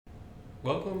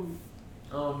Welcome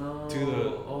Oh no. to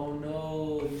the Oh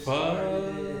no. You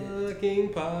started it. fucking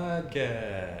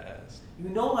podcast. You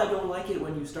know I don't like it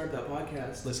when you start that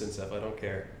podcast. Listen, Seth, I don't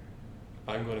care.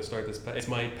 I'm going to start this. It's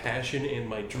my passion and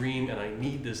my dream, and I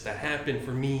need this to happen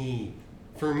for me.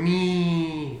 For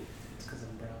me. It's because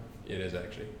I'm brown. It is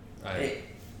actually. I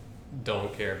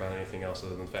don't care about anything else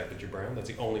other than the fact that you're brown. That's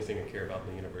the only thing I care about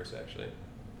in the universe, actually.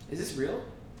 Is this real?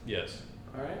 Yes,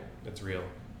 Alright. it's real.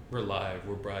 We're live.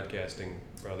 We're broadcasting,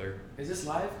 brother. Is this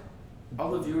live?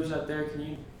 All the viewers out there, can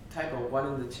you type a 1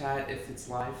 in the chat if it's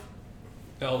live?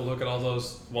 Oh, look at all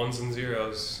those ones and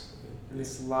zeros. In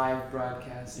this live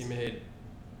broadcast. You made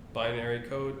binary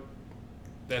code.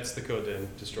 That's the code to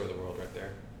destroy the world right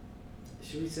there.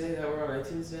 Should we say that we're on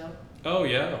iTunes now? Oh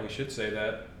yeah, we should say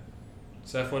that.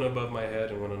 Seth went above my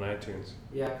head and went on iTunes.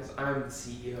 Yeah, because I'm the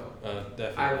CEO.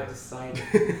 Definitely. I've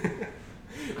decided.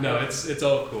 No, it's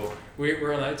all cool.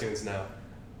 We're on iTunes now.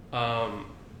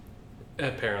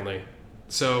 Apparently.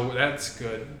 So that's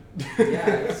good. Yeah,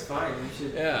 it's fine. You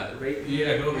should Yeah. rate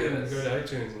Yeah, go rate ahead and us. go to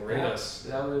iTunes and rate Yeah, us.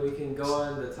 That way we can go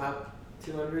on the top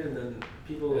 200 and then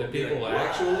people will And be people like,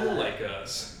 actually "What? like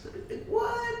us.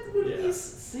 What? What are Yeah. these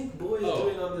sync boys Oh.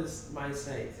 doing on my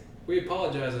site? We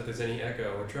apologize if there's any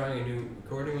echo. We're trying a new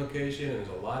recording location and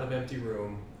there's a lot of empty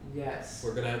room. Yes.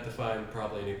 We're gonna have to find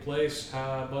probably a new place,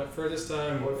 but for this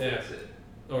time, Or yeah. fix it.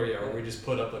 Or yeah, or we just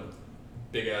put up a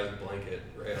big ass blanket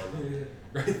right on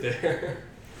right there.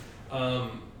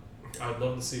 I'd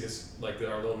love to see this, like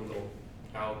our little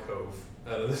alcove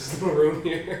out of this little room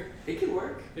here. It could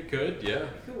work. It could, yeah.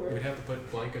 It could work. We'd have to put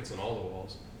blankets on all the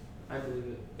walls. I believe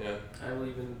it. Yeah. I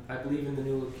believe in the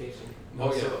new location. Oh,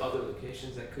 Also, yeah. other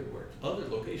locations that could work. Other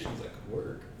locations that could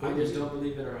work. I just don't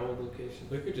believe in our old location.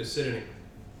 We could just sit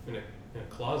in a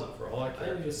closet for all I I care.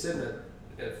 think we just sit in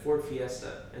a Ford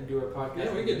Fiesta and do our podcast.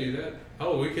 Yeah, we could do that.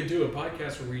 Oh, we could do a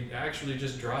podcast where we actually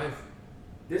just drive.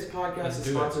 This podcast Let's is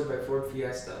do it. sponsored by Ford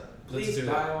Fiesta. Let's Please do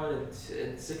buy one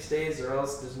in 6 days, or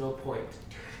else there's no point.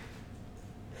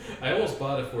 I almost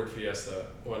bought a Ford Fiesta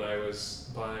when I was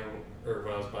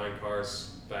buying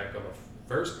cars back on the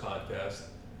first podcast.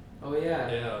 Oh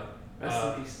yeah. Yeah.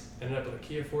 Rest in peace. Ended up with a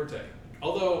Kia Forte.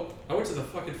 Although I went to the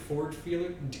fucking Ford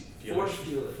dealership.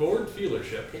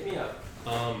 Hit me up.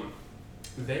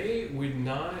 They would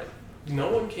not. No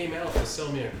one came out to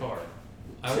sell me a car.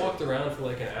 I walked around for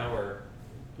like an hour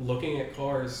looking at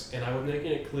cars, and I was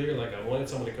making it clear like I wanted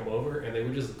someone to come over, and they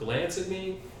would just glance at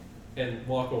me and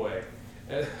walk away.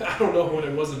 And I don't know what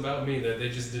it was about me that they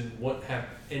just didn't have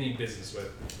any business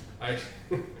with.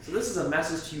 So this is a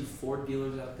message to you Ford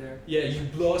dealers out there. Yeah, you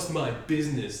lost my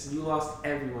business. You lost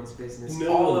everyone's business.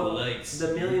 No All one of likes the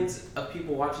you. millions of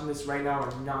people watching this right now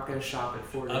are not going to shop at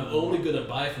Ford I'm anymore. only gonna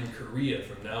buy from Korea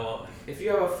from now on. If you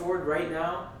have a Ford right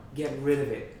now, get rid of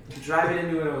it. Drive it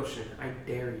into an ocean. I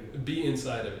dare you. Be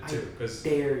inside of it too, because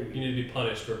Dare you you. need to be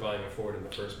punished for buying a Ford in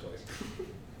the first place.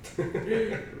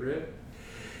 Rip.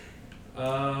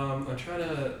 I'm trying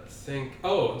to think.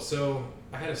 Oh, so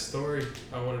I had a story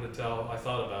I wanted to tell. I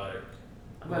thought about it.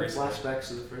 I'm having recently. flashbacks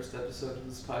to the first episode of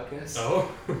this podcast.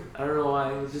 Oh, I don't know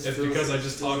why. It just it's feels- because I it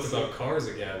just feels talked like- about cars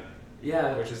again,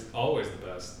 Yeah. which is always the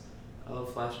best. I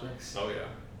love flashbacks. Oh yeah.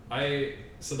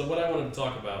 What I wanted to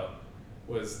talk about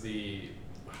was I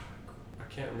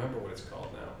can't remember what it's called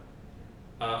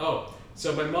now.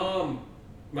 So my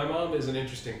mom is an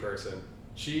interesting person.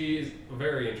 She's a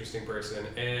very interesting person,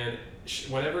 and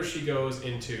whenever she goes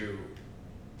into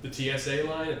the TSA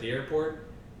line at the airport,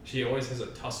 she always has a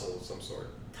tussle of some sort.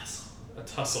 Tussle. A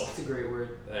tussle. That's a great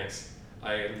word. Thanks.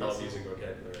 I love Tussle. using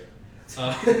vocabulary.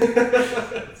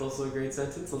 It's also a great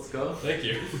sentence. Let's go. Thank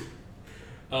you.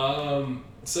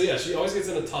 So yeah, she always gets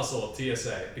in a tussle at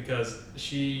TSA because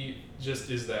she just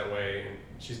is that way, and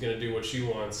she's gonna do what she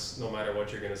wants no matter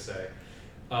what you're gonna say.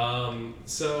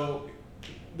 So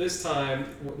this time,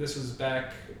 this was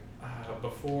back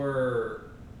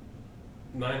before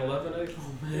 9/11.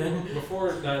 Oh man.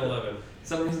 Before 9/11. For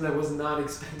some reason I was not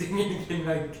expecting anything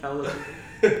like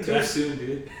California. Too soon,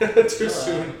 dude. Too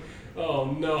soon. Oh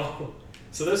no.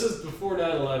 So this is before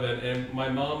 9/11, and my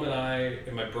mom and I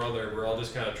and my brother were all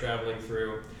just kind of traveling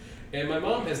through, and my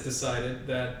mom has decided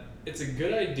that it's a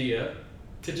good idea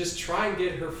to just try and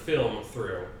get her film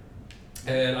through.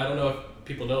 And I don't know if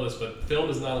people know this, but film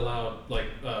is not allowed, like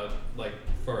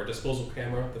for a disposable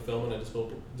camera, the film in a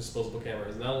disposable camera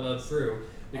is not allowed through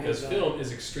because film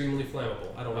is extremely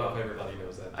flammable. I don't know if everybody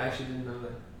knows that. I actually didn't know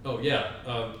that. Oh yeah,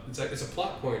 it's a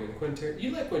plot point in Quentin.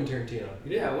 You like Quentin Tarantino? You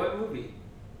did? Yeah, what movie?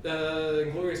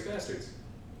 Inglourious Bastards.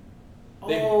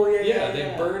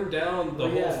 They burned down the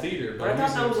whole theater. But I thought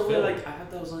using that was film. I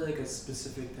thought that was only like a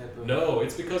specific type of. No,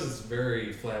 it's because it's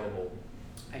very flammable.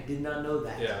 I did not know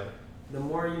that. Yeah. The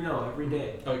more you know, every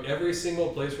day. Oh, every single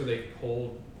place where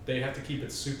they have to keep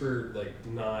it super like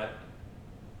not.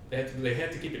 They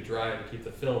have to keep it dry to keep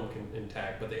the film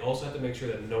intact, but they also have to make sure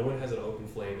that no one has an open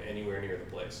flame anywhere near the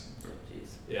place. Oh,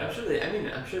 jeez. Yeah. I'm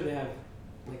sure they have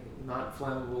like not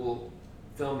flammable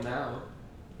film now.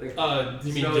 Like.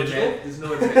 You mean digital? There's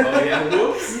no advancement. Oh yeah.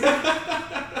 Whoops.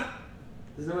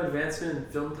 There's no advancement in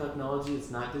film technology. It's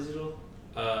not digital.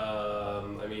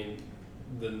 I mean,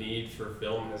 the need for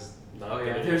film has not. Oh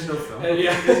yeah. been There's no film.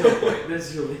 Yeah. There's no point.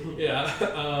 There's really. Yeah.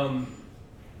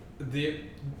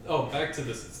 Back to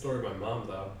this story of my mom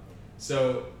though.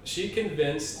 So she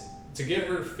convinced to get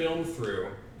her film through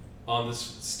on this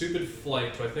stupid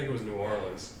flight to I think it was New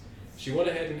Orleans. She went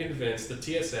ahead and convinced the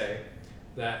TSA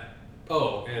that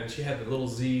and she had the little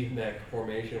Z neck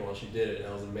formation while she did it, and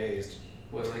I was amazed.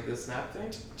 What, like the snap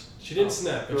thing? She didn't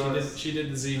snap, but she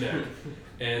did the Z neck,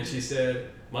 and she said,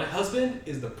 "My husband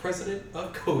is the president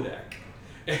of Kodak."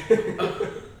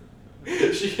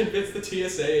 She convinced the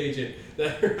TSA agent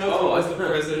that her husband was the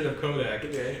president of Kodak,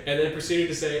 and then proceeded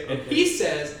to say, "And he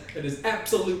says it is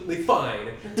absolutely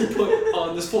fine to put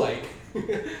on this flight," and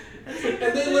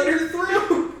then let her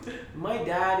through. My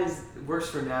dad works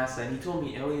for NASA, and he told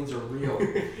me aliens are real.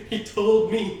 He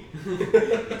told me.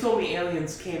 He told me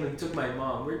aliens came and took my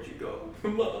mom. Where'd you go?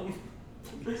 Mom,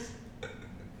 please.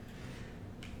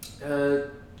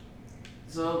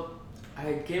 So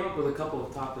I came up with a couple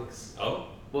of topics. Oh.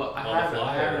 Well, I have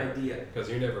an idea. Because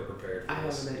you're never prepared for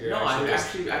this.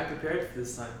 I prepared for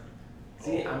this time.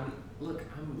 See, look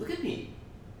at me.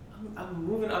 I'm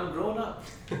moving. I'm growing up.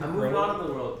 I'm moving on in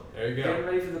the world. There you go. Getting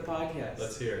ready for the podcast.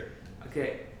 Let's hear it.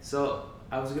 Okay, so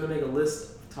I was gonna make a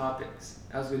list of topics.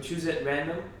 I was gonna choose it at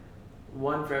random,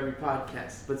 one for every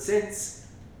podcast. But since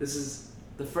this is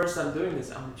the first time doing this,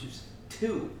 I'm gonna choose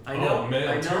two. I know. Oh man,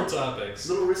 I know. 2 topics.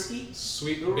 A little risky.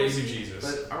 Sweet little baby risky,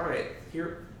 Jesus. But all right,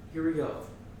 here we go.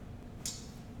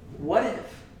 What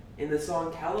if in the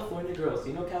song "California Girls"? Do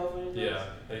you know California Girls? Yeah,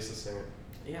 I used to sing it.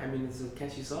 Yeah, I mean it's a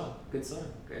catchy song, good song,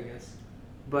 I guess.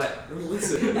 But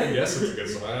listen, I guess it's a good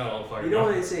song. I don't know if I you know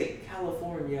when they say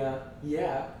California,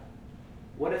 yeah.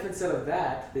 What if instead of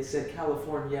that they said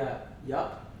California,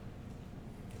 yup?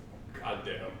 God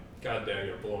damn,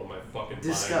 you're blowing my fucking mind.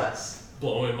 Discuss.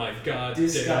 Blowing my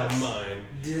goddamn mind.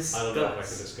 Discuss. I don't know if I can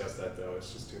discuss that though.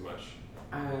 It's just too much.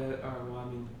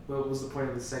 What was the point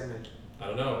of the segment? I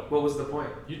don't know. What was the point?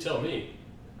 You tell me.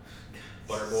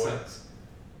 Butterboy.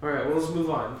 Alright, well, let's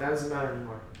move on. That doesn't matter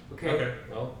anymore. Okay,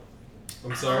 well,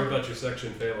 I'm sorry about your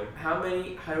section failing. How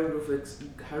many hieroglyphics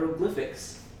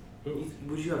Ooh.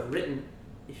 would you have written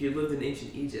if you lived in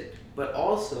ancient Egypt, but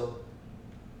also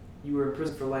you were in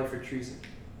prison for life for treason?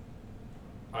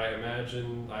 I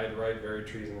imagine I'd write very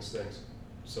treasonous things.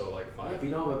 So, like 5. Yeah, but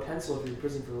you don't have a pencil if you're in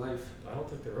prison for life. I don't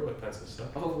think they wrote with pencil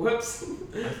stuff. Oh, whoops.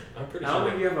 I'm pretty I sure. don't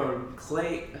think you have a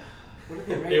clay... What did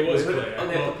they write? It was clay. Oh,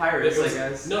 they have papyrus, I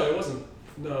guess. No, it wasn't.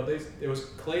 No, it was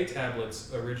clay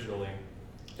tablets originally.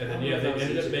 And then, they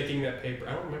ended up making that paper.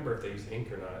 I don't remember if they used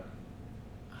ink or not.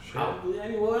 Shit. Probably. I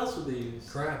mean, what else would they use?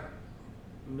 Crap.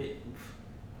 What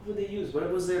would they use? What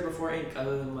was there before ink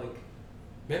other than, like...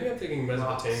 Maybe I'm thinking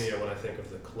Mesopotamia when I think of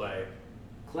the clay.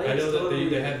 Clay. I know that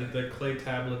they had the clay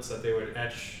tablets that they would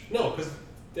etch. No, because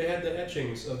they had the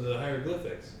etchings of the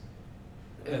hieroglyphics.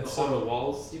 And on the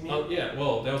walls, you mean? Yeah,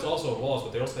 well, that was also on walls,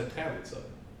 but they also had tablets of it.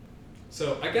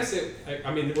 So I guess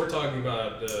I mean, we're talking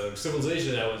about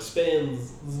civilization that would span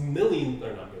millions,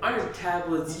 or not millions. Aren't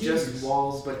tablets just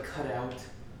walls but cut out?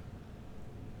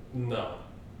 No.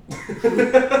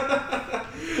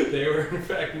 They were in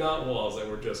fact not walls, they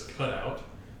were just cut out.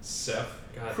 Seth,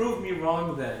 God. Prove me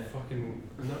wrong then. Fucking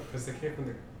no, because they came from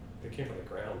the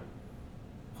ground.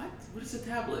 What? What is a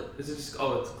tablet? Is it just?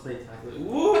 Oh, it's a clay tablet.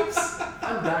 Whoops!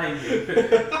 I'm dying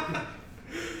here.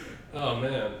 Oh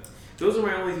man. Those are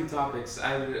my only 2 topics.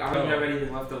 I don't have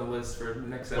anything left on the list for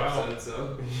next episode,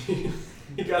 so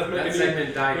you gotta make that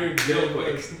segment died real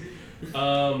quick.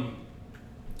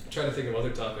 Trying to think of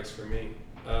other topics for me.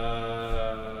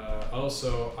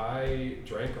 Also, I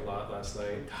drank a lot last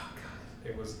night. Oh god.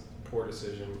 It was a poor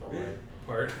decision on my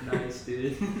part. Nice,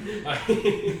 dude. I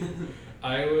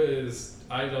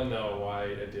don't know why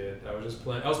I did. I was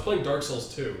playing Dark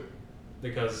Souls 2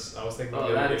 because I was thinking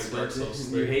that Dark explains Souls it.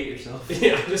 3. You hate yourself.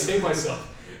 Yeah, I just hate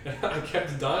myself. I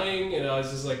kept dying, and I was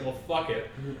just like, well, fuck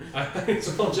it.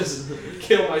 So I'll just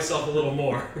kill myself a little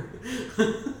more.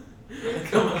 I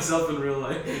kill myself in real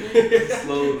life.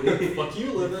 Slowly. Fuck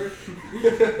you, liver.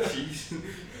 Jeez.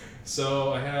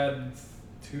 So I had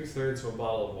 2/3 of a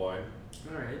bottle of wine.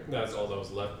 Alright. That's all that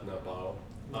was left in that bottle.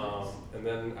 Nice. And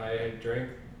then I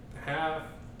drank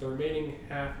the remaining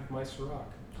half of my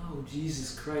Ciroc. Oh,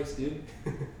 Jesus Christ, dude.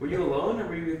 Were you alone or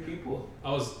were you with people?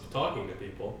 I was talking to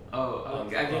people. Oh,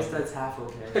 I guess that's half I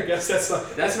okay. guess that's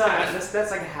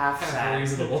That's like half sad.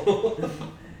 reasonable.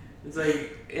 It's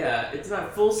like, yeah, it's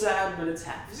not full sad, but it's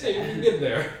half sad. Yeah, you get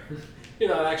there. You're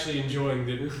not actually enjoying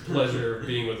the pleasure of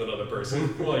being with another person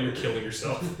while you're killing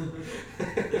yourself.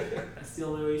 That's the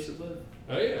only way you should live.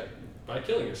 Oh yeah, by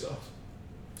killing yourself.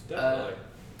 Definitely.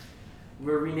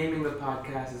 We're renaming the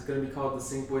podcast. It's going to be called the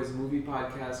Sync Boys Movie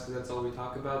Podcast because that's all we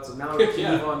talk about. So now we're going to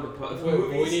Yeah. move on to movies.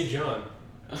 Well, we need John.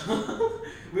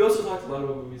 We also talked a lot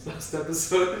about movies last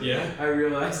episode. Yeah. I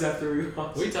realized after we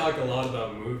watched. We talk a lot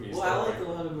about movies. Well, I don't like we? a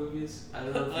lot of movies. I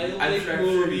don't know. If I you- like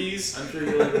movies. I'm sure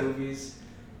you like movies.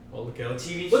 Well, look out.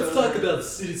 TV Let's shows. talk about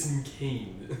Citizen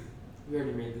Kane. We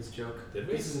already made this joke. Did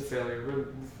we? This is a failure.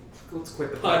 Let's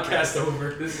quit the Podcast over.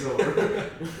 This is over.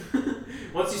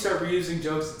 Once you start reusing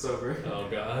jokes, it's over. Oh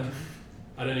God.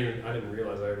 I didn't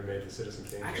realize I already made the Citizen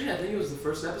Kane. Actually, I think it was the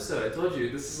first episode. I told you.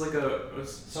 This is like a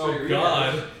straight Oh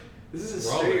God. rehash. This is a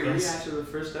Wrong straight with us. rehash of the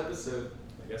first episode.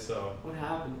 I guess so. What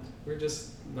happened? We're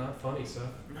just not funny, so.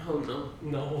 No.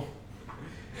 No.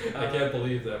 I can't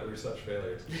believe that we're such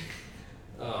failures.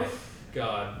 Oh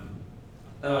God.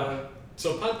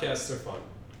 So podcasts are fun.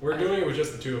 We're doing it with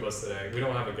just the two of us today. We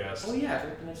don't have a guest. Oh yeah, I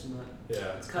forgot to mention that.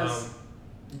 Yeah. It's 'cause-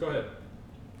 Go ahead.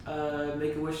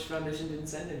 Make-A-Wish Foundation didn't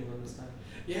send anyone this time.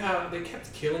 Yeah, they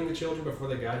kept killing the children before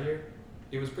they got here.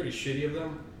 It was pretty shitty of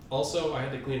them. Also, I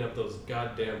had to clean up those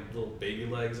goddamn little baby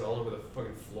legs all over the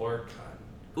fucking floor.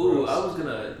 God. Ooh, gross. I was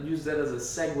gonna use that as a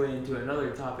segue into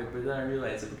another topic, but then I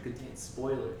realized it would contain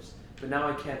spoilers. But now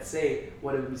I can't say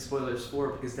what it would be spoilers for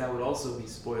because that would also be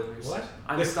spoilers. What?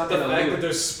 I'm stuck the in a fact loop. that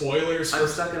there's spoilers I'm for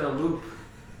stuck in a loop.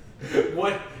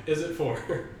 what is it for?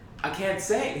 I can't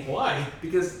say Why?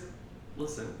 because,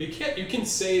 listen, You can't. You can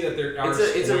say that there are.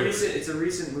 it's a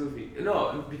recent movie.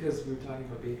 No, because we were talking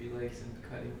about baby legs and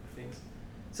cutting things.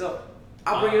 So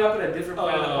I'll bring it up at a different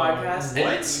point in the podcast,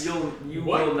 what? and you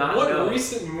What? will not What know.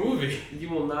 recent movie? You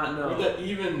will not know. Would that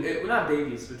even? Well, not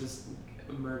babies, but just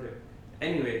murder.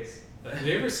 Anyways, Did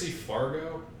you ever see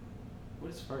Fargo?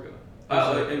 what is Fargo? Is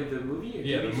Oh, it- the movie? Or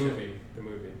Yeah, TV the show? movie. The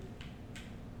movie.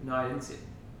 No, I didn't see it.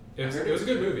 It was. I heard It was a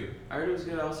good movie. I heard it was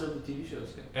good. Also, the TV show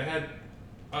was good. It had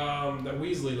that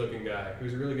Weasley-looking guy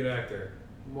who's a really good actor.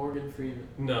 Morgan Freeman.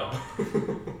 No.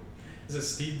 Is it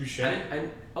Steve Buscemi?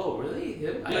 Oh, really?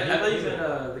 Him? Yeah, I thought you he's meant in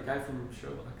it. the guy from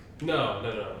Sherlock.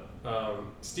 No.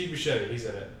 Steve Buscemi. He's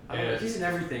in it. And He's in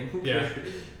everything. Who Yeah.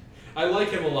 cares? I like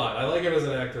him a lot. I like him as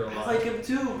an actor a I lot. like him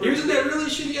too. He was in that really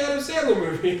shitty Adam Sandler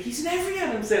movie. He's in every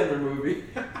Adam Sandler movie.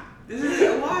 This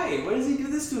is why? Why does he do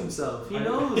this to himself? He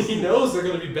knows. He knows they're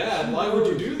gonna be bad. Why would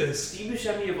you do this? Steve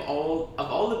Buscemi of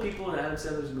all the people in Adam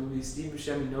Sandler's movies, Steve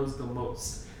Buscemi knows the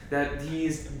most that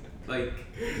he's like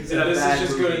he's in a And this bad is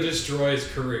just movie. gonna destroy his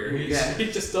career. Yeah.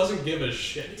 He just doesn't give a He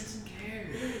shit. doesn't care.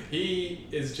 He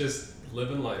is just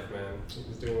living life, man.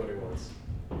 He's doing what he wants.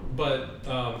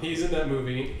 But he's in that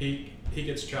movie. He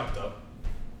gets chopped up.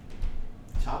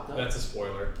 Chopped up. That's a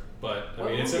spoiler. But I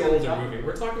What mean, it's an movie are we older talking movie. about?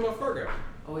 We're talking about Fargo.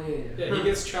 Oh yeah. Yeah, he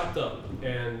gets chopped up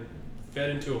and fed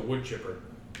into a wood chipper.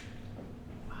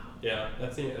 Wow. Yeah,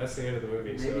 that's the end of the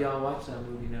movie. Maybe so. I'll watch that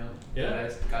movie now. Yeah. But I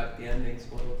just got the ending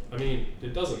spoiled. I mean,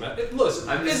 it doesn't matter. Listen,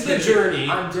 I'm it's just the kidding. journey,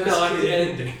 I'm just not the kidding.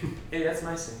 ending. Hey, that's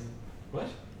my saying. What?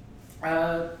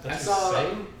 I That's saw your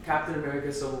saying? Captain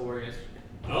America: Civil War yesterday.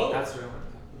 Oh. That's what I want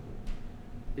to talk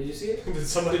about. Did you see it? Did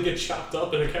somebody get chopped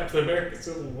up in a Captain America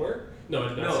Civil War? No, I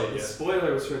did not see it the yet.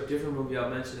 spoiler was for a different movie I'll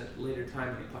mention at a later time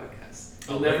in the podcast.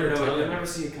 A You'll never later know it. time? You'll never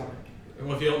see it coming.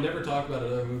 Well, if you'll never talk about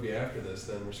another movie after this,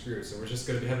 then we're screwed. So we're just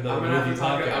going to have another I'm gonna movie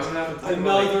have to podcast. talk about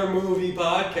Another movie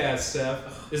podcast,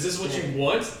 Seth. Is this what you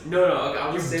want? No, I'll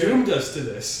You've just say doomed us to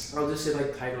this. I'll just say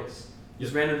like titles.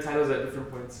 Just Yeah. random titles at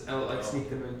different points. I'll like Oh. sneak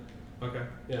them in. Okay,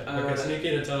 yeah. Okay, sneak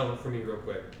in a title for me real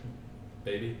quick.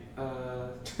 Baby. I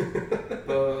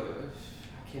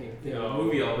can't even think of a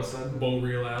movie all of a sudden. Bo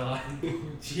Real Ally.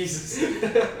 Jesus.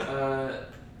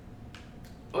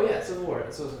 Oh yeah, Civil War.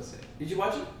 That's what I was gonna say. Did you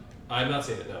watch it? I've not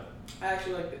seen it, no. I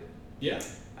actually liked it. Yeah?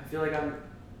 I feel like I'm.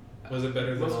 Was it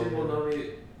better than Most all people of them? know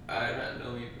me. Not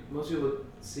know me. But most people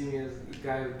see me as the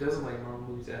guy who doesn't like Marvel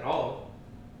movies at all.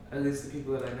 At least the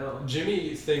people that I know.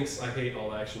 Jimmy thinks I hate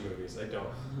all action movies. I don't.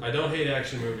 I don't hate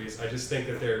action movies. I just think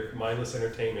that they're mindless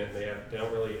entertainment. They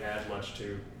don't really add much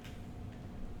to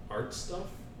art stuff.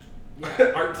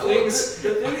 Yeah. Art Well, things.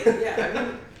 the thing, yeah, I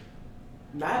mean,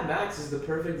 Mad Max is the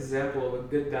perfect example of a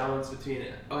good balance between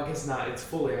it. Oh, I guess not. It's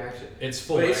fully action. It's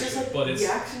full But action, it's just like but the it's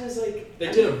action is like.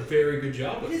 they did a very good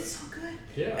job with It it. is so good.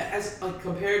 Yeah. As like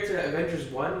compared to Avengers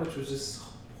 1, which was just so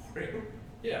boring.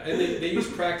 Yeah, and they use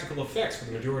practical effects for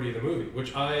the majority of the movie,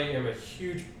 which I am a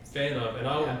huge fan of, and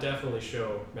I will definitely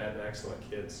show Mad Max to my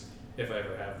kids if I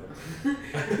ever have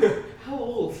them. How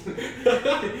old?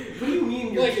 What do you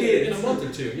mean your like kids? in a month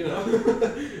or two, you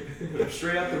know.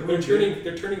 Straight out the womb.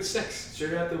 They're turning 6.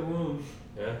 Straight out the womb.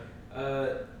 Yeah. What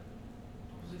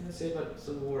was I gonna say about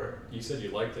Civil War? You said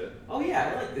you liked it. Oh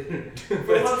yeah, I liked it.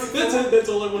 That's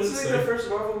all I wanted to This is say. like the first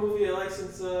Marvel movie I liked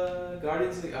since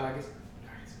Guardians of the I guess Guardians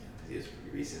of the Galaxy is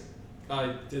pretty recent.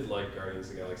 I did like Guardians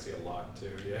of the Galaxy a lot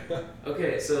too, yeah.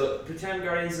 Okay, so pretend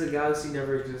Guardians of the Galaxy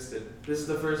never existed. This is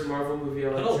the first Marvel movie I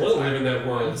liked. I don't want to live in that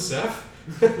world, Seth.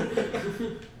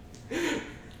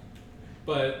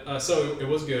 But so it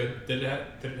was good. Did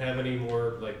it have any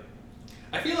more like?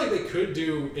 I feel like they could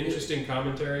do interesting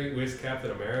commentary with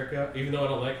Captain America, even though I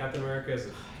don't like Captain America as a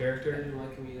I character. didn't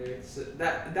like him either. It's,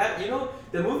 that you know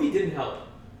the movie didn't help.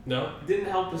 No, It didn't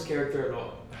help his character at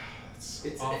all.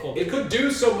 it's awful. They could do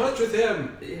so much with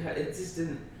him. Yeah, it just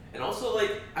didn't. And also,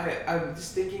 like, I'm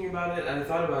just thinking about it, and I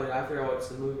thought about it after I watched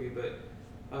the movie, but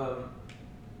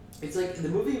it's like the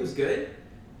movie was good,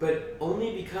 but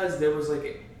only because there was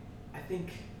like, I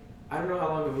don't know how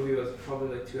long the movie was,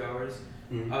 probably like 2 hours.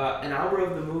 Mm-hmm. An hour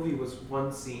of the movie was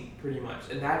one scene, pretty much,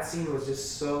 and that scene was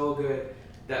just so good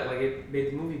that like it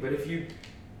made the movie. But if you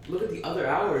look at the other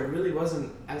hour, it really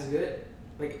wasn't as good.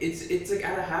 Like it's like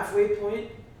at a halfway point,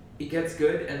 it gets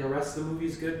good, and the rest of the movie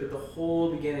is good. But the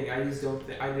whole beginning, I just don't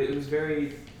think it was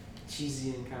very cheesy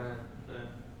and kind of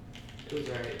it was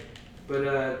alright.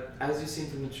 But as you've seen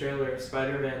from the trailer,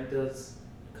 Spider-Man does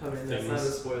come in. That's not a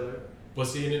spoiler.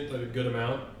 Was he in it like a good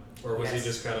amount, or was he Yes.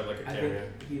 just kind of like a I cameo?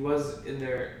 think he was in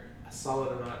there a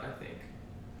solid amount, I think.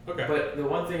 Okay. But the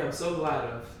one thing I'm so glad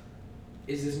of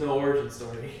is there's no origin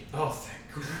story. Oh,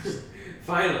 thank goodness.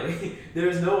 Finally,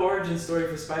 there's no origin story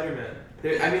for Spider-Man.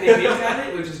 They hint at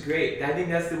it, which is great. I think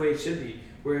that's the way it should be,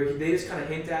 where they just kind of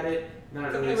hint at it.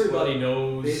 Not really Everybody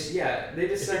knows. They just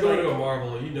If said you're going like, to a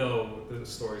Marvel, you know the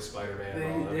story of Spider-Man.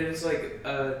 and all that. they're just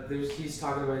like, he's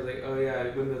talking about, he's like, oh yeah,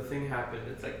 when the thing happened,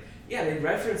 it's like, yeah, they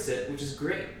reference it, which is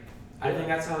great. I think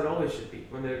that's how it always should be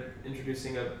when they're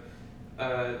introducing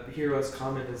a hero as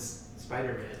common as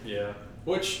Spider-Man. Yeah.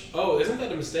 Which isn't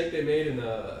that a mistake they made in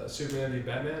Superman v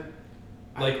Batman?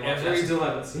 Like I still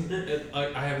haven't seen it.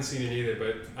 I haven't seen it either,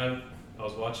 but I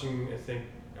was watching.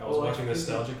 I was watching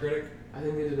Nostalgia Critic. I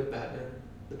think they did the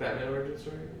Batman origin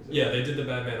story. Yeah, they did the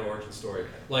Batman origin story.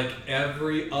 Like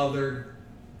every other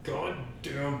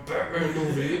goddamn Batman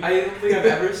movie. I don't think I've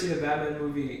ever seen a Batman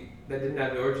movie that didn't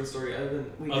have the origin story other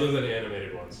than the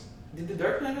animated ones. Did the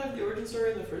Dark Knight have the origin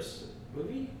story in the first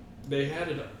movie? They had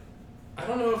it. I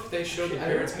don't know if they showed the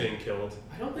parents being killed.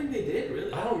 I don't think they did,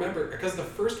 really. I don't remember, because the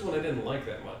first one I didn't like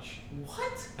that much.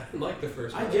 What? I didn't like the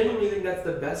first one. I genuinely think that's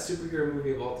the best superhero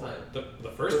movie of all time. The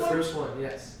first one? The first one,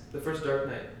 yes. The first Dark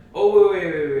Knight. Oh,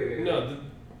 wait. No,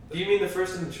 Do you mean the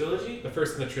first in the trilogy? the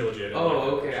first in the trilogy I didn't like. Oh,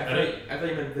 okay. I I thought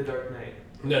you meant the Dark Knight.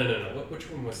 No. Which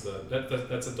one was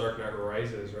that's a Dark Knight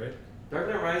Rises, right? Dark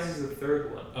Knight Rises is the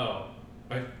third one. Oh.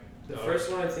 The first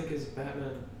one I think is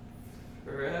Batman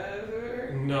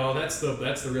Forever. No, that's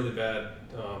the really bad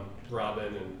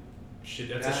Robin and shit.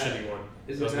 That's a shitty one.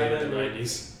 Is That it was made in Batman? the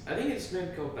 90s. I think it's maybe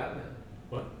called Batman.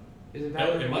 What? Is it No,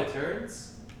 Batman it might- Returns?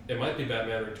 It might be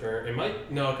Batman Return. It might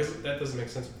because that doesn't make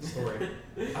sense with the story.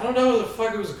 I don't know what the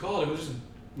fuck it was called. It was just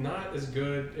not as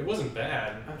good. It wasn't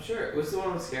bad. I'm sure it was the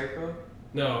one with Scarecrow.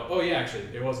 No. Oh yeah, actually,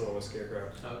 it was the one with Scarecrow.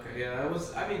 Okay, yeah, that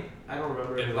was. I mean, I don't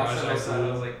remember. And Last time I Ra's saw it, al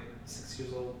I was Ghul. like 6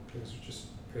 years old. It was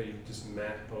just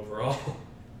meh overall.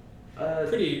 Uh,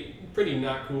 pretty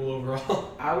not cool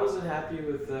overall. I wasn't happy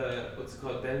with what's it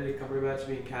called, Benedict Cumberbatch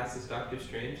being cast as Doctor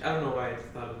Strange. I don't know why I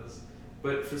thought of this,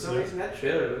 but for some reason that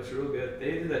trailer looks real good.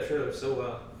 They did that trailer so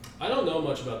well. I don't know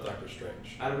much about Doctor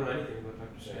Strange. I don't know anything about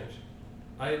Doctor Strange.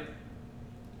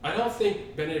 I don't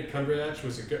think Benedict Cumberbatch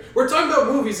was a good. We're talking about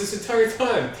movies this entire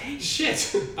time.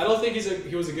 Shit. I don't think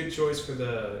he was a good choice for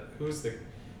who's the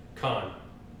Khan.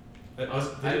 I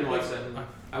didn't watch that movie.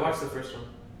 I watched the first one.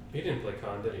 He didn't play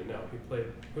Khan, did he? No, he played.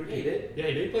 Who Yeah, he did. Yeah,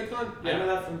 he did play Khan. I know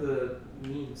that from the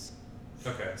memes.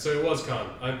 Okay, so it was Khan.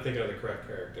 I'm thinking of the correct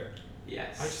character.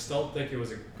 Yes. I just don't think it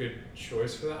was a good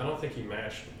choice for that. I don't think he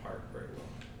matched the part very well.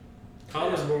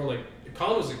 Khan was more like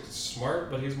Khan was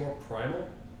smart, but he was more primal.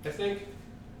 I think.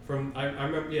 I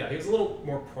remember. Yeah, he was a little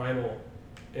more primal,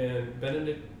 and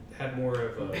Benedict had more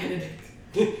of a. Benedict.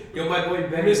 Yo, my boy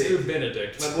Benedict. Mr.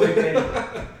 Benedict. My boy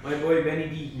Benny. My boy Benny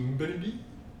D. Benedict.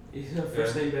 He's a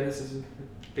first name basis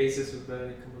with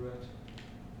Benedict Cumberbatch.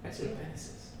 I said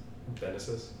Benesis.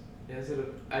 Benesis. Yeah,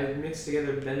 I mixed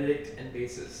together Benedict and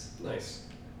basis. Nice.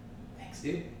 Thanks,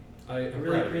 dude. I'm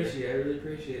really proud of you. appreciate. I really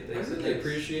appreciate that. I really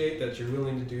appreciate that you're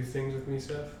willing to do things with me,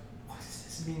 Seth. What does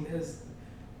this mean?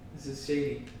 This is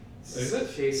shady. Is it?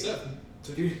 Shady. Seth.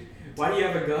 Dude, why do you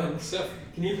have a gun? Seth.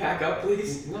 Can you pack up,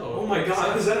 please? No. Oh my God!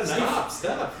 Seth, Is that a knife?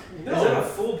 Stop. No. Is that a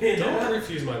full bayonet? Don't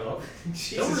refuse my love.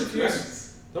 Jesus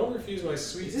Christ. Don't refuse my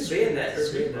sweet. Is it sweet, bayonet or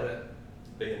sweet bayonetta?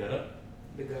 Bayonetta.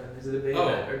 The gun. Is it a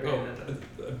bayonet or Oh,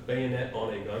 bayonetta? a bayonet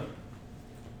on a gun.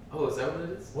 Oh, is that what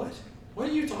it is? What? What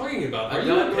are you talking about? Are A you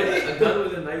gun okay? with a gun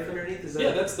with a knife underneath? Is that?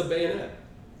 Yeah, that's the bayonet.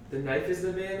 The knife is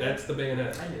the bayonet. That's the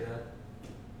bayonet. I knew that.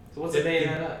 So what's a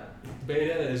bayonet?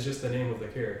 Bayonetta is just the name of the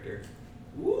character.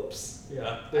 Whoops.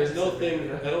 Yeah, there's no said thing.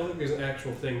 bayonetta. I don't think there's an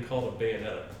actual thing called a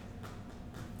bayonetta.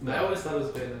 I always thought it was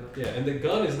bayonet. Yeah, and the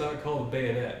gun is not called a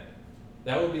bayonet.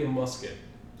 That would be a musket.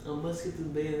 A musket to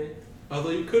bayonet.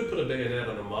 Although you could put a bayonet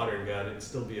on a modern gun, it'd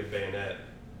still be a bayonet.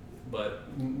 But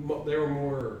they were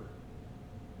more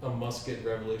a musket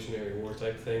Revolutionary War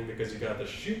type thing because you got to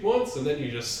shoot once and then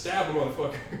you just stab a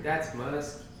motherfucker. That's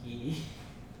musky.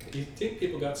 You think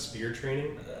people got spear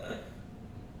training?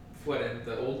 What, in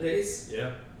the old days?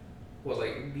 Yeah. What,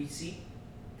 like BC?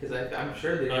 Because I'm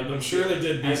sure they did. I'm sure they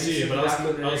did Have you BC, seen but the I was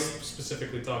documentary?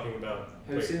 specifically talking about.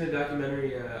 Have you seen the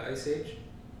documentary Ice Age?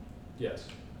 Yes.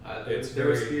 There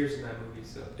were spears in that movie,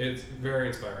 so. It's very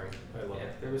inspiring. I love Yeah,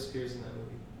 it. there were spears in that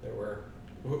movie. There were.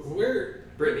 Where?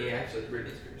 Britney, actually,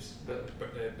 Britney Spears. But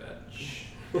Bitch.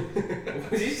 what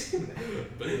did you say?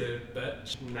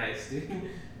 Bitch. Nice, dude.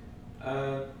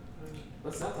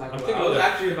 Let's not talk I'm about. thinking I was of-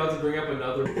 actually about to bring up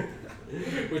another.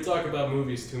 We talk about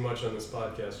movies too much on this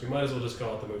podcast. We might as well just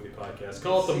call it the movie podcast.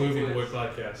 Call it the Movie Boy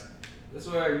podcast. That's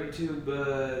why our YouTube,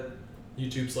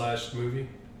 YouTube/movie.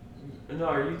 no,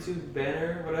 our YouTube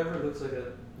banner, whatever, looks like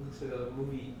a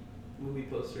movie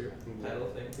poster title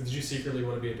thing. Did you secretly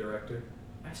want to be a director?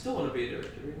 I still want to be a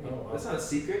director. What do you mean? Oh, wow. That's not a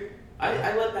secret.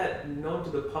 I let that known to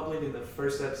the public in the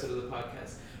first episode of the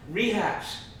podcast.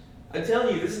 Rehash. I'm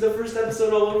telling you, this is the first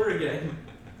episode all over again.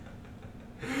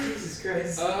 Jesus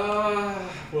Christ.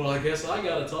 Well, I guess I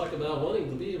gotta talk about wanting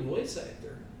to be a voice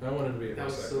actor. I wanted to be a That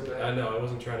voice was actor. so bad. I know, I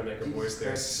wasn't trying to make a Jesus voice there.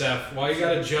 Christ. Seth, why you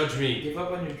gotta judge me? Give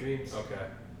up on your dreams. Okay.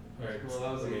 Alright. Well,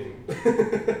 that was I mean,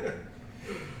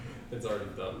 it's already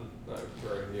done. I've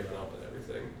already given up and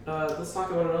everything. Let's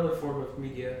talk about another form of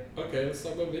media. Okay, let's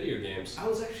talk about video games. I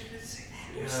was actually going to say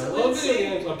that. Yeah, We're I so love insane. video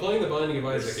games. I'm playing The Binding of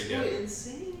We're Isaac so again.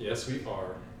 insane. Yes, we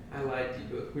are. I lied to you,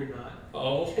 but we're not.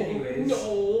 Oh, Anyways.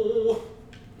 no.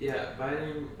 Yeah,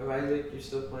 Binding of Isaac, you're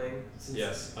still playing.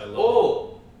 Yes, I love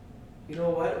Oh! You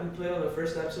know what? We played on the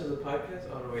first episode of the podcast.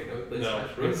 Oh, no, wait, no, we it. played No,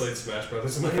 Smash we Bros. played Smash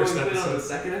Brothers in the You know, first we played on the episode.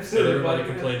 second episode And of the everybody podcast.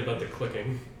 complained about the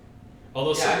clicking.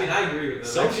 Although Yeah, I mean, I agree with that.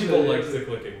 some Actually, people it liked is- the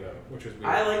clicking though, which was weird.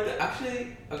 I like the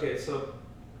actually. Okay, so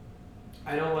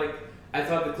I don't like. I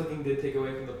thought the clicking did take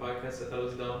away from the podcast. I thought it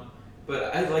was dumb,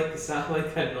 but I like the sound,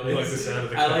 like that noise. You like the sound of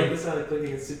the I like clicking? the sound of clicking.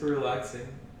 It's super relaxing.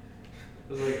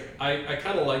 It was like I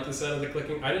kind of like the sound of the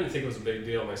clicking. I didn't think it was a big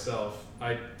deal myself.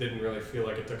 I didn't really feel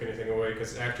like it took anything away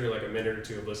because after like a minute or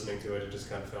two of listening to it, it just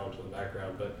kind of fell into the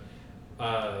background. But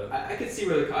I could see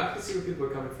where I could see where people are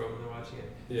coming from when they're watching it.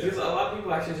 yeah. Because a lot of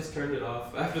people actually just turned it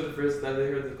off after the first time they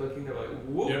heard the clicking. They're like,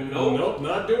 "Whoa, Yep, no." nope,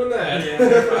 not doing that. Yeah,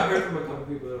 I heard from a couple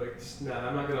people that are like, "Nah,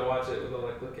 I'm not gonna watch it with all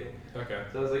that clicking." Okay.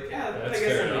 So I was like, "Yeah, That's I guess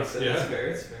fair that makes enough, sense. yeah. It's fair.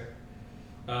 It's fair."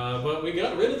 But we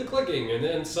got rid of the clicking, and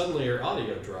then suddenly our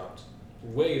audio dropped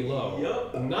way low.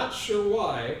 Yup. Not sure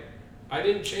why. I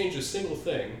didn't change a single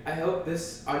thing. I hope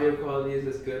this audio quality is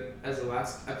as good as the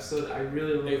last episode. I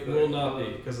really love It the will not be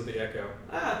quality. because of the echo.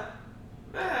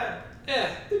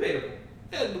 Debatable.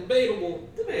 Debatable.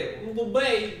 Debatable.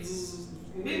 Debates.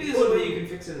 Maybe there's a way you can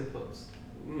fix it in post.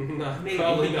 Not, Maybe.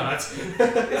 probably not.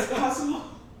 It's possible.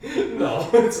 No,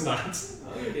 it's not.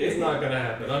 Okay. It's not gonna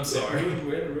happen. I'm sorry.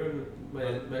 We're gonna ruin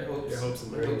my hopes. Your hopes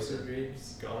and my dreams. hopes and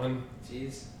dreams. Gone.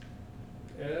 Jeez.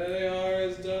 They are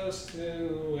as dust in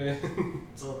the wind.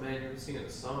 Oh man, you're singing a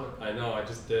song. I know, I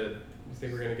just did. You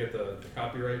think we're gonna get the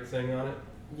copyright thing on it?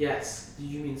 Yes. Did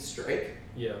you mean strike?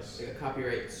 Yes. Like a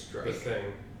copyright The strike? thing.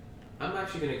 I'm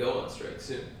actually gonna go on strike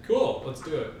soon. Cool, let's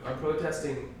do it. I'm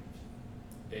protesting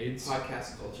AIDS?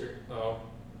 podcast culture. Oh.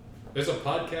 There's a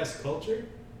podcast culture?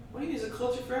 What do you mean? There's a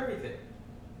culture for everything.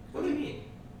 What do you mean?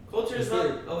 Culture is Is not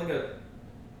there- like a.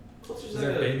 Culture is Is like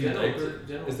there a baby general. diaper?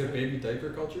 General Is there thing. baby diaper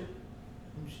culture?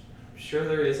 I'm sure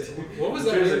there is. What was I'm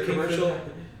that sure there's weird a kink for commercial?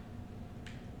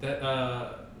 that.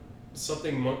 That,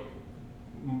 something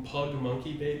pug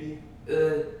monkey baby?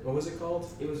 What was it called?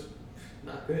 It was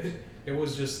not good. It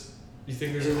was just, you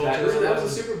think there's It a was culture? that was around a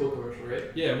Super Bowl commercial, right?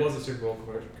 Yeah, it was a Super Bowl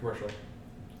commercial.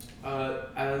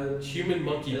 Human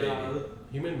monkey baby.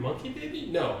 Human monkey baby?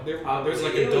 No, there was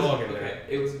like it a dog in okay, there.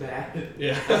 It was bad.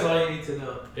 Yeah. That's all you need to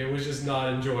know. It was just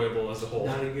not enjoyable as a whole.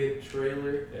 Not a good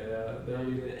trailer. Yeah. Not a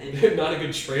good Not a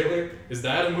good trailer? Is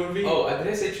that a movie? Oh, did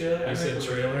I say trailer? You said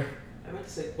trailer? I meant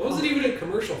to say. What was it even a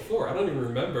commercial for? I don't even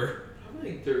remember.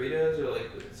 Probably like Doritos or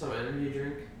like some energy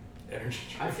drink. Energy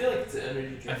drink? I feel like it's an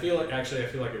energy drink. I feel like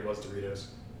it was Doritos.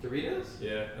 Doritos?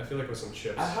 Yeah, I feel like it was some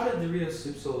chips. How did Doritos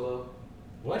stoop so low?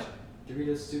 What?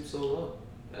 Doritos stoop so low.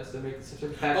 That's to make such a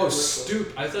bad Oh, commercial.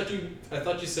 stoop. I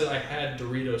thought you said I had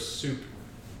Doritos soup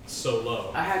so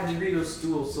low. I had Doritos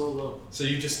stool so low. So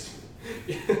you just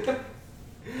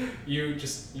you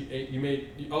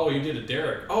did a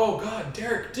Derek. Oh god,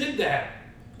 Derek did that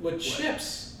with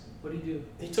chips. What did he do?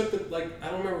 He took I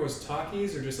don't remember if it was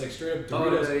Takis or just like straight up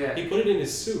Doritos. Oh, yeah. He put it in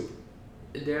his soup.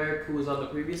 Derek, who was on the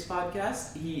previous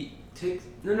podcast, it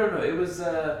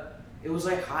was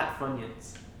like hot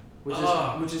Funyuns,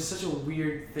 which is such a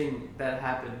weird thing that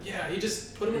happened. Yeah, he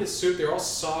just put them in his soup. They're all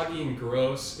soggy and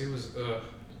gross. It was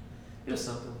It was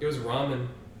something. It was ramen.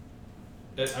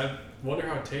 I wonder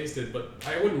how it tasted, but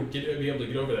I wouldn't be able to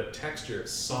get over that texture of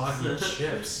soggy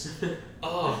chips.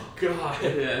 Oh god. Yeah,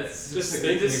 it's just it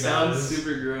thinking just about sounds this.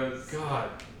 super gross. God.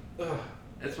 Ugh.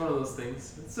 It's one of those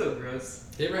things. It's so gross.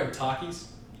 Do you ever have Takis?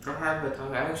 I have a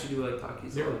Takis. I actually do like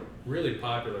Takis. They were really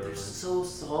popular. They're so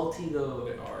salty though.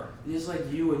 They are. They're just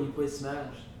like you when you play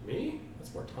Smash. Me?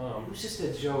 That's more Tom. It was just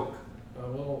a joke.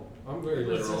 Well, I'm very It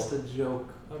was literal. just a joke.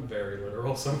 I'm very literal It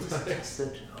was sometimes. just a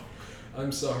joke.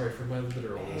 I'm sorry for my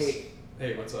literalness.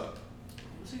 Hey, what's up?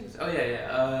 Oh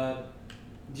yeah.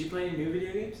 Do you play any new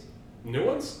video games? New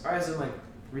ones? Or as in like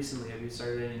recently, have you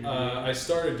started any new video games? I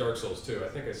started Dark Souls 2. I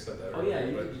think I said that Oh earlier. yeah,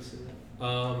 you but, did just say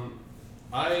that.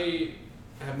 I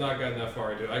have not gotten that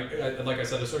far into it. I like I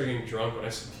said, I started getting drunk when I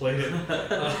played it.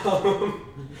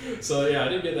 So yeah, I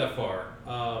didn't get that far.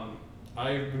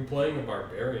 I've been playing a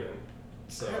barbarian.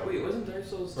 So Wait, wasn't Dark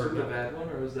Souls 2 the bad one,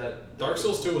 or was that... Dark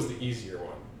Souls 2 was the easier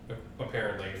one,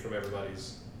 apparently, from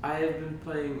everybody's... I have been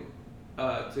playing,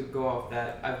 to go off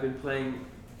that, I've been playing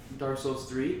Dark Souls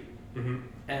 3,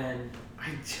 and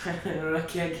I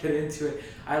can't get into it.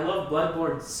 I love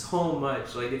Bloodborne so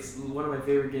much, like it's one of my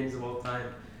favorite games of all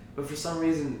time. But for some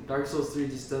reason, Dark Souls 3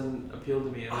 just doesn't appeal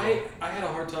to me at all. I had a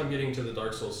hard time getting to the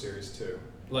Dark Souls series too.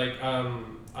 Like,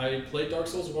 I played Dark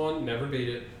Souls 1, never beat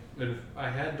it. Then I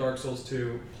had Dark Souls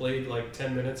 2, played like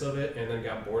 10 minutes of it, and then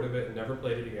got bored of it and never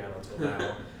played it again until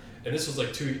now. And this was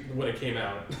like when it came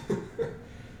out.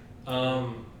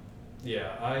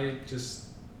 Yeah,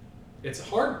 it's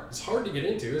hard to get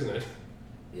into, isn't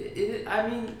it? I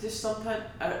mean, just sometimes,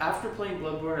 after playing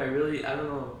Bloodborne, I don't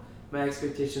know, my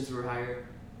expectations were higher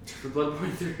for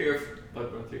Bloodborne 3 or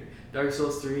Bloodborne 3, Dark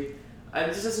Souls 3. It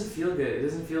just doesn't feel good. It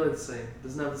doesn't feel the same. It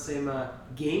doesn't have the same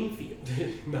game feel.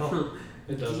 No,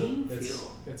 it doesn't. Game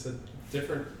feel.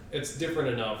 It's different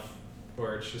enough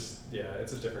where it's just, yeah,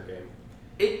 it's a different game.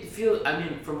 It feels, I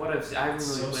mean, from what I've seen, I haven't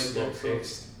really So played Dark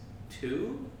Souls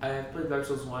 2. I have played Dark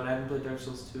Souls 1, I haven't played Dark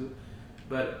Souls 2.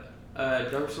 But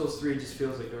Dark Souls 3 just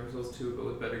feels like Dark Souls 2, but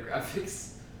with better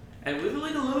graphics. And with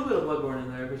like a little bit of Bloodborne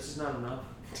in there, but it's just not enough.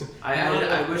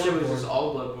 I wish it was just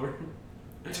all Bloodborne.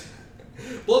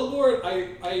 Bloodborne,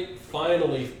 I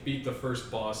finally beat the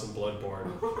first boss in Bloodborne.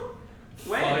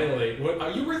 When? Finally.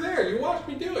 You were there. You watched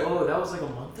me do it. Oh, that was like a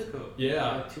month ago.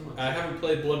 Yeah. Like 2 months I haven't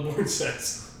played Bloodborne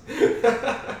since.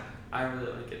 I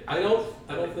really like it. I don't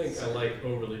think I like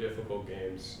overly difficult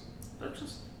games. Dark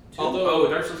Souls 2? Although,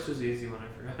 Dark Souls 2 is the easy one, I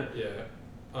forgot. Yeah.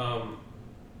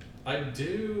 I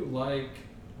do like,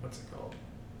 what's it called?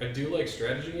 I do like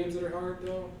strategy games that are hard,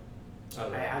 though.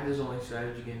 I just don't like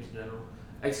strategy games in general,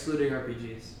 excluding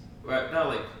RPGs. Right, not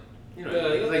like,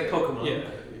 like Pokemon.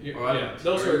 Yeah,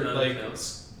 those are like.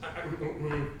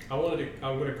 I'm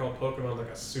gonna call Pokemon like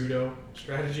a pseudo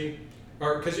strategy,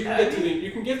 or because you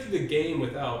can get through the game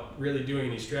without really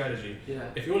doing any strategy. Yeah.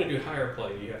 If you want to do higher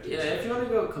play, you have to. Yeah, if you want to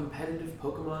go competitive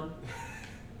Pokemon,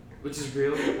 which is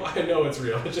real. Well, I know it's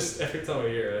real. It's just every time I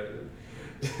hear it,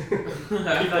 people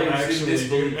actually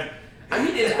do that. I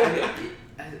mean,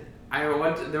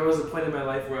 there was a point in my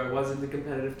life where I was into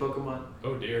competitive Pokemon.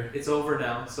 Oh dear. It's over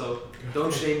now, so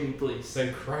don't shame me, please.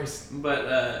 Thank Christ.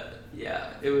 But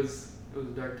yeah, it was a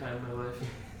dark time in my life.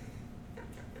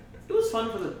 It was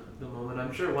fun for the moment.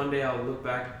 I'm sure one day I'll look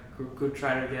back, could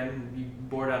try it again, and be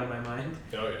bored out of my mind.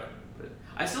 Oh yeah. But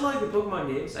I still like the Pokemon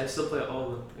games. I still play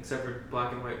all of them, except for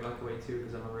Black and White 2,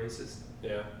 because I'm a racist.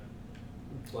 Yeah.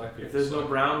 Black people. If there's no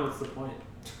brown, what's the point?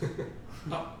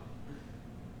 Oh.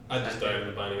 I just died in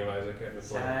the Binding of Isaac.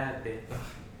 Sad day.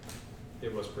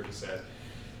 It was pretty sad.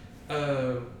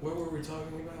 What were we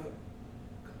talking about?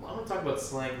 I want to talk about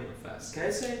slang real fast. Can I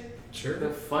say Sure.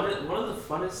 one of the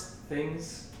funnest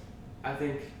things I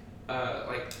think,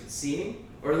 like seeing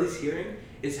or at least hearing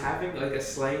is having like a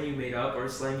slang you made up or a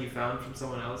slang you found from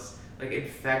someone else like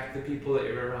infect the people that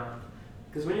you're around.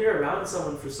 Because when you're around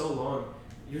someone for so long,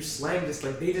 your slang just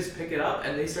like they just pick it up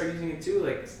and they start using it too,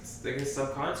 like I guess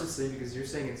subconsciously because you're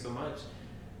saying it so much.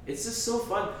 It's just so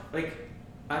fun. Like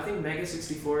I think Mega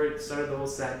 64 started the whole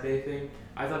sad day thing.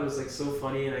 I thought it was like so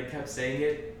funny and I kept saying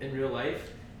it in real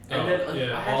life. And then like,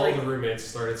 yeah, I had, all like, the roommates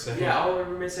started saying. yeah, all my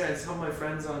roommates and some of my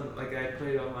friends on like I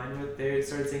played online with, they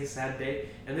started saying "sad day,"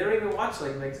 and they don't even watch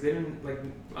like they didn't like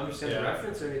understand the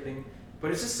reference or anything.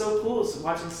 But it's just so cool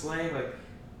watching slang. Like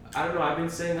I don't know, I've been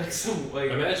saying like some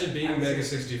like. Imagine being Mega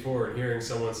 64 and hearing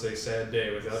someone say "sad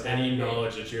day" without any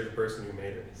knowledge that you're the person who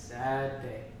made it. Sad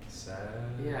day. Sad.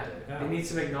 Yeah, day. they need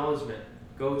some acknowledgement.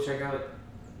 Go check out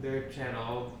their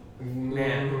channel. Mm-hmm.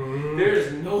 Man,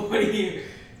 there's nobody.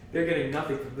 They're getting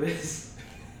nothing from this.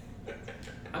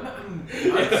 I'm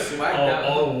swagged out.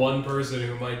 All one person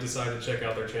who might decide to check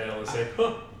out their channel and say,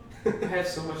 huh. I have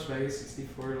so much Mega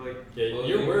 64 like. Yeah,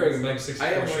 you're wearing a Mega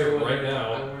 64 shirt right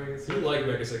now. I'm wearing You like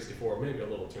Mega 64, maybe a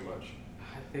little too much.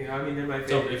 I mean, they're my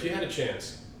So, favorite. if you had a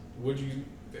chance, would you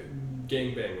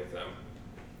gangbang with them?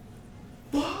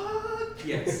 What?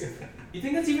 Yes. You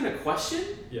think that's even a question?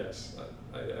 Yes.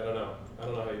 I don't know. I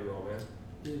don't know how you roll, man.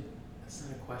 Dude, that's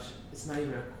not a question. It's not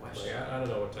even a question. Like, I don't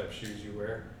know what type of shoes you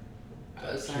wear.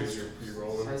 Shoes you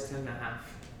rolling. Size 10 and a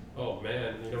half. Oh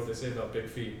man, you know what they say about big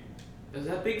feet? Is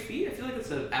that big feet? I feel like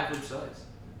it's an average size.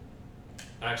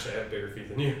 Actually, I have bigger feet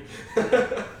than you.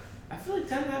 I feel like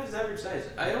 10 and a half is average size.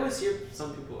 I always hear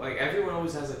some people, like everyone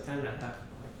always has like 10 and a half. I'm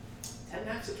like, 10 and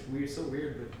a half is such weird, so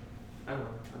weird, but I don't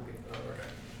know. I'm good.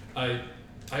 Oh, okay.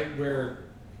 I wear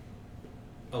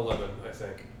 11, I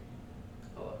think.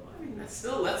 Oh, I mean that's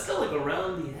still like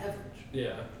around the average.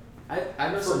 Yeah.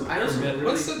 I know some men. really,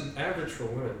 What's the average for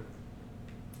women?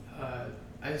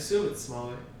 I assume it's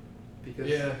smaller. Because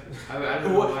Yeah. I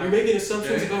don't know What? why. You're making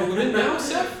assumptions about women now,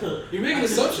 Seth? You're making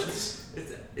assumptions?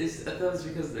 I thought it's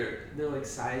because they're like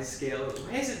size scale.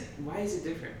 Why is it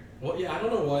different? Well, yeah, I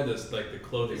don't know why this the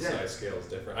clothing size scale is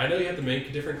different. I know you have to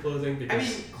make different clothing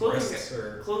because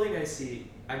clothing I see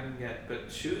I can get,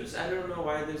 but shoes I don't know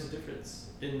why there's a difference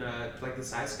in like the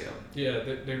size scale. Yeah,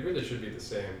 they really should be the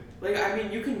same. Like I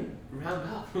mean you can round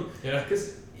up. Yeah.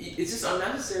 Because it's just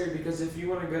unnecessary because if you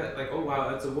want to get like, oh wow,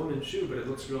 that's a woman's shoe, but it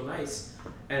looks real nice,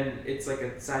 and it's like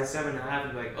a size 7.5,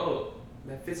 and like, oh,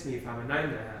 that fits me if I'm a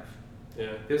 9.5.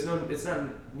 Yeah. It's not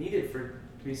needed for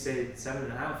to be say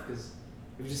 7.5 because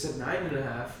if you just said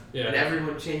 9.5, Yeah. and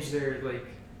everyone changed their like.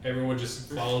 Everyone just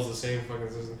follows the same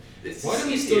fucking system. It's Why do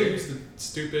we easier. still use the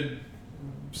stupid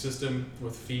system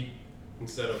with feet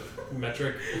instead of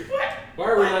metric? What? Why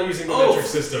are we not using the metric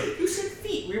system? You said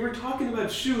feet. We were talking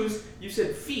about shoes. You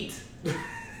said feet.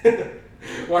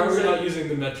 Why are we not using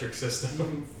the metric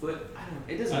system? Foot. I don't.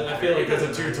 It doesn't. I feel like that's a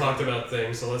doesn't too matter. talked about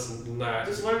thing, so let's not.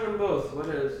 Just learn them both. What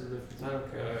is the difference? I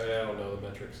don't care. I don't know the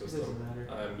metric It system. doesn't matter.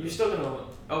 I'm You're still gonna.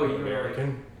 Oh, you know.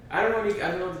 American. I don't know.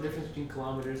 I don't know what the difference between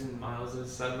kilometers and miles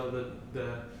is. I don't know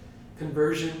the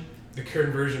conversion. The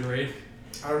conversion rate.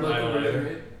 I don't know the I don't conversion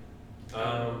either.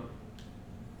 rate.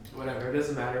 Whatever. It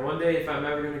doesn't matter. One day, if I'm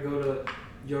ever gonna go to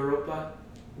Europa,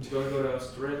 I'm gonna go to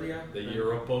Australia. The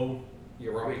Europa.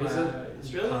 Wait, is it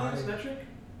Australia is metric?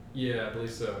 Yeah, I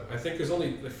believe so. I think there's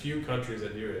only a few countries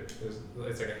that do it.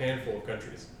 It's like a handful of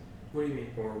countries. What do you mean?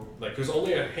 Or like there's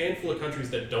only a handful of countries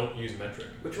that don't use metric.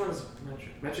 Which one is metric?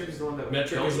 Metric is the one that we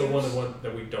Metric don't is the use? one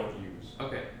that we don't use.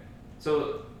 Okay,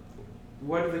 so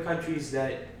what are the countries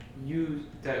that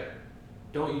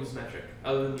don't use metric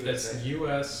other than That's USA?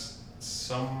 U.S.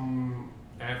 Some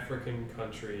African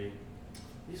country.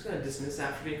 You're just gonna dismiss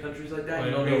African countries like that? I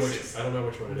You don't know racist.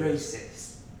 which one it is.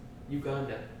 Racist.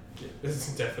 Uganda.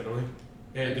 It's definitely.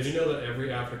 Hey, did you know that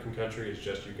every African country is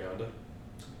just Uganda?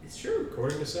 It's true.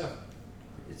 According to Seth.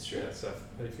 It's true. Yeah, Seth.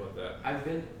 How do you feel about that? I've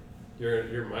been.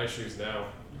 You're in my shoes now,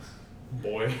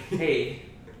 boy. Hey,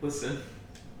 listen.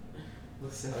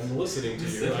 Listen. I'm listening to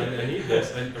you. I need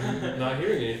this. I'm not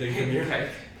hearing anything from you. Okay.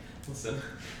 Listen.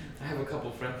 I have a couple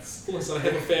friends. Listen, I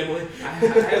have a family. I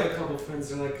have a couple friends.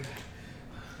 They're like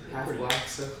half Pretty- black,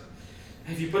 so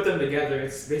if you put them together,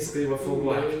 it's basically what full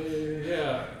black.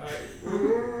 Yeah.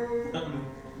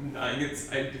 I'm dying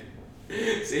inside.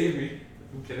 Save me.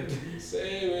 I'm kidding.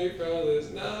 Save me from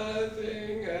this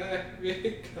nothing I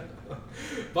become.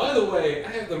 By the way, I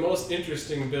have the most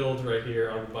interesting build right here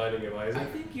on Binding of I Isaac.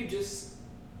 think you just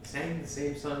sang the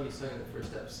same song you sang in the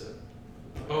first episode.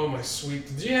 Oh my sweet!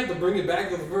 Did you have to bring it back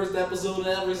to the first episode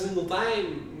every single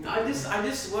time? I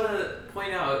just want to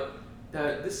point out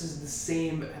that this is the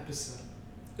same episode.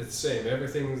 It's the same.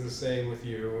 Everything's the same with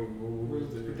you.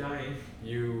 We're dying.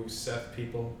 You Seth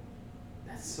people.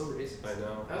 That's so racist. I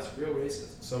know. That's real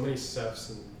racist. So many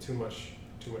Seths and too much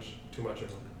of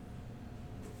them.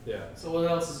 Yeah. So what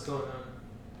else is going on?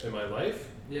 In my life?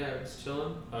 Yeah, just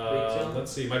chilling.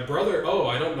 Let's see. My brother. Oh,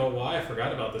 I don't know why I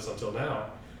forgot about this until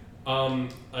now.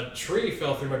 A tree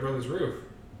fell through my brother's roof.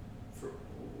 For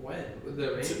when? With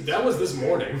the rain? That was this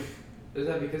morning. Is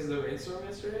that because of the rainstorm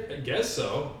yesterday? I guess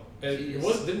so. It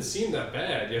didn't seem that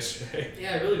bad yesterday.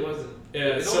 Yeah, it really wasn't.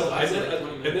 Yeah.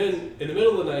 And then in the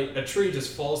middle of the night, a tree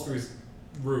just falls through his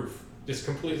roof, just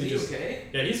completely. Is he okay?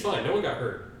 Yeah, he's fine. No one got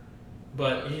hurt,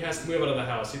 but he has to move out of the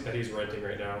house that he's renting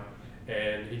right now,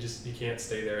 and he can't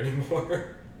stay there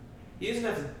anymore. He doesn't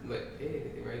have to pay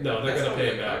anything, right? No, they're gonna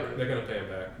pay him back. They're gonna pay him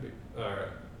back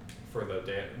for the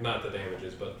not the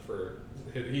damages, but for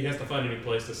he has to find a new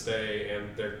place to stay,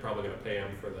 and they're probably gonna pay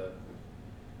him for the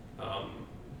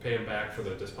pay him back for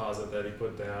the deposit that he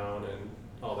put down and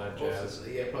all that jazz. Also,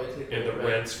 yeah, probably take and the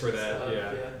rents for that. Stuff.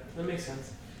 Yeah, that makes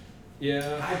sense.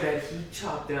 Yeah. I bet he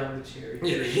chopped down the cherry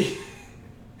tree.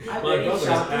 Yeah. My brother's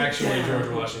actually George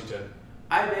Washington.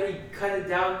 I bet he cut it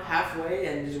down halfway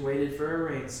and just waited for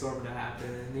a rainstorm to happen,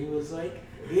 and he was like,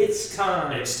 "It's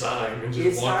time! It's time!" and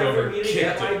just walked over and kicked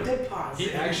get it. my deposit.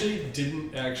 He actually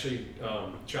didn't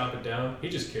chop it down. He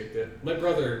just kicked it. My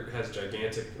brother has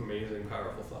gigantic, amazing,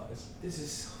 powerful thighs. This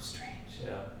is so strange.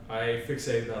 Yeah, I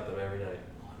fixate about them every night.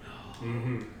 Oh no!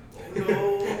 Mm-hmm.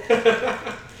 Oh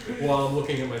no! While I'm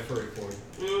looking at my furry porn.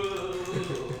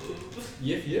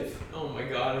 Yif yif. Oh my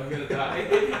god! I'm gonna die.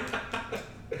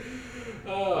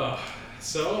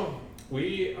 So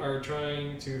we are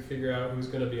trying to figure out who's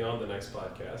going to be on the next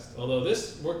podcast. Although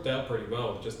this worked out pretty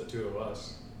well with just the two of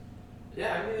us.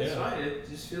 Yeah, I mean it's fine. It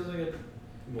just feels like a.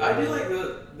 Well, I do like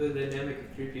the dynamic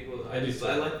of three people. I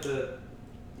like the.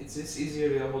 It's just easier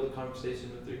to hold a conversation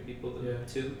with three people than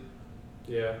two.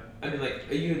 Yeah. I mean, like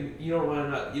you don't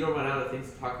run out of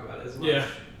things to talk about as much. Yeah.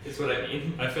 Is what I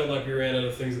mean. I felt like we ran out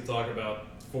of things to talk about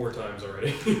 4 times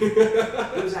already.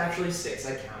 It was actually 6.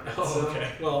 I counted. Oh, so.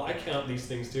 okay. Well, I count these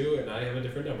things too, and I have a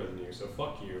different number than you. So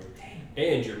fuck you. Dang.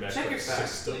 And your metric Check your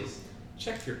facts, system. please.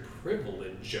 Check your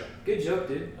privilege. Good joke,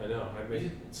 dude. I know. I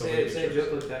made so say many a jokes.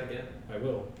 joke like that again. I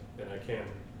will, and I can,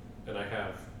 and I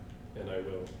have, and I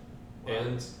will. Wow.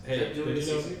 And hey, Julius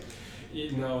did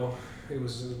you know? Caesar? No, it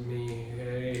was me.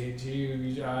 Hey, did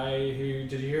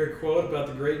you hear a quote about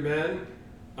the great men?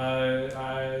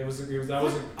 That was a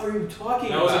What are you talking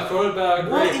that about? was a quote about a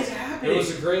What great. is happening? It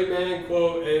was a great man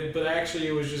quote, but actually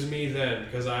it was just me then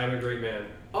because I'm a great man.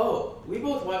 Oh, we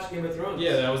both watched Game of Thrones.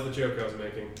 Yeah, that was the joke I was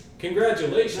making.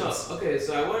 Congratulations. No, okay,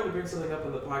 so I wanted to bring something up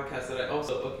on the podcast that I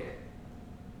also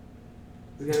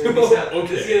It's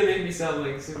gonna make me sound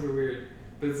like super weird,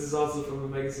 but this is also from the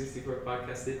Mega 64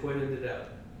 podcast. They pointed it out.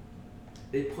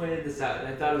 They pointed this out, and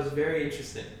I thought it was very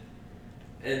interesting.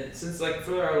 And since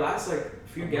for our last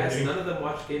few guests, none of them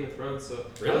watched Game of Thrones, so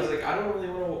really? I was like, I don't really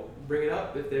want to bring it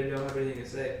up if they don't have anything to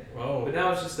say. Oh. But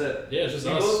now it's just that. Yeah, it's just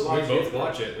us. We both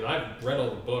watch it, and I've read all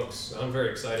the books. I'm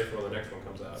very excited for when the next one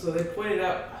comes out. So they pointed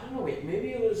out, I don't know, wait, maybe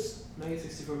it was Mega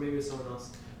 64, maybe it was someone else,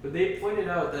 but they pointed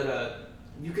out that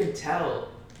you can tell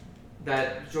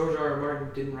that George R. R.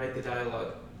 Martin didn't write the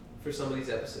dialogue for some of these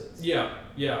episodes. Yeah.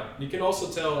 You can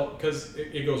also tell because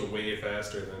it goes way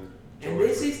faster than. And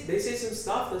they say some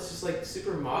stuff that's just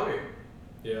super modern.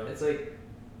 Yeah. It's like,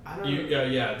 I don't know.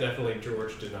 Yeah, definitely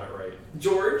George did not write.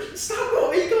 George? Stop! Why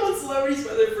are you calling celebrities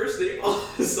by their first name all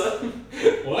of a sudden?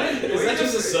 What? Is that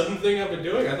just a sudden thing I've been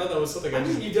doing? I thought that was something I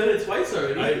mean, you've done it twice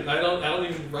already. I don't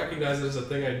even recognize it as a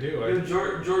thing I do.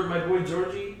 George, my boy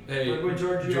Georgie. Hey, my boy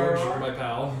Georgie George, RR. my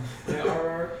pal. My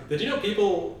RR. Did you know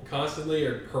people constantly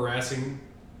are harassing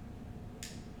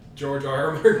George R.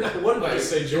 R. Martin? I wanted to just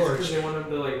say George. Because they want him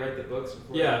to write the books.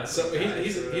 Yeah, so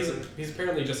he's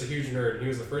apparently just a huge nerd. He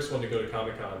was the first one to go to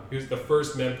Comic-Con. He was the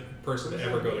first person to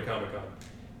ever go to Comic-Con.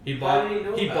 He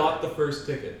bought the first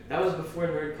ticket. That was before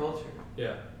nerd culture.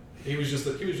 Yeah. He was just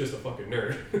a fucking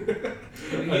nerd.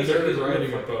 He a nerd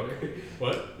writing a book.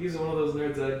 What? He's one of those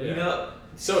nerds that I beat up.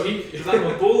 So because I'm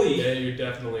a bully. Yeah, you're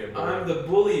definitely a bully. I'm the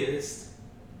bulliest.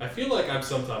 I feel like I'm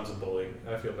sometimes a bully.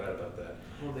 I feel bad about that.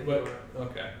 I don't think But you are.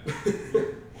 okay.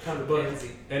 Kind of But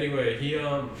pansy. anyway,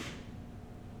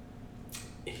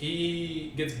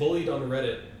 he gets bullied on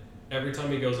Reddit every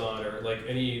time he goes on, or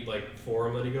any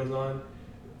forum that he goes on,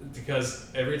 because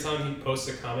every time he posts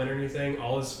a comment or anything,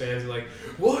 all his fans are like,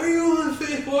 "Why are you on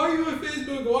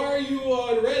Facebook? Why are you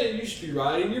on Reddit? You should be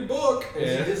writing your book."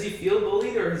 Does he feel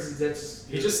bullied, or is that just?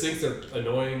 He just thinks they're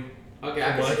annoying. Okay,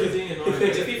 I can see it being annoying.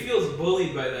 If he feels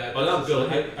bullied by that. Well, not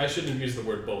bullied. I shouldn't have used the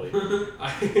word bully.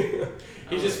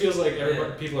 He just feels like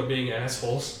people are being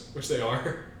assholes, which they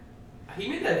are. He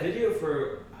made that video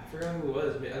for, I forgot who it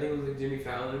was. I think it was like Jimmy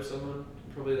Fallon or someone.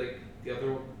 Probably like the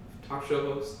other talk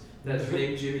show host. That's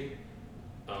named Jimmy.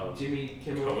 Jimmy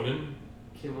Kimmel. Conan?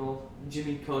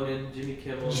 Jimmy Conan. Jimmy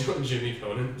Kimmel. Jimmy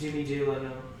Conan. Jimmy J.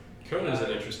 Leno. Conan's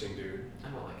an interesting dude. I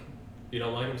don't like him. You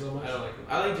don't like him so much? I don't like him.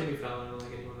 I like Jimmy Fallon. I don't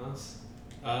like anyone else.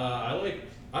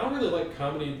 I don't really like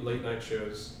comedy late night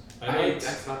shows. I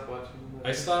stopped watching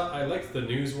them. I liked the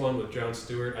news one with Jon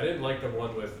Stewart. I didn't like the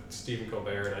one with Stephen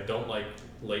Colbert, and I don't like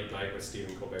Late Night with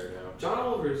Stephen Colbert now. John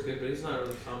Oliver is good, but he's not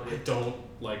really comedy. I don't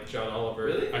like John Oliver.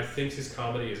 Really? I think his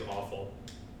comedy is awful.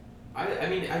 I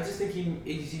mean, I just think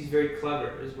he's very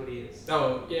clever, is what he is.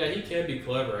 Oh, yeah, he can be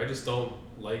clever. I just don't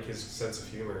like his sense of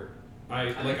humor.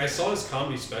 I saw his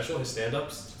comedy special, his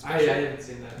stand-ups special. I haven't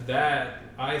seen that. That,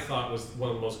 I thought, was one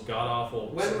of the most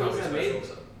god-awful When was that made?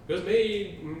 It was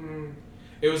made...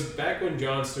 it was back when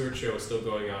Jon Stewart's show was still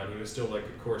going on. He was still like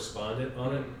a correspondent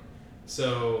on it.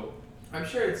 So... I'm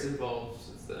sure it's evolved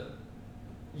since then.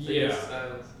 Yeah.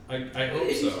 I hope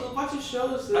if so. You watch his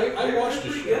shows, I watched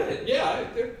they're the pretty show. good. Yeah,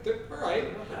 they're alright.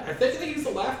 I think they use the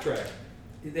laugh track.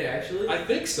 Did they actually? I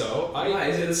think so. Why?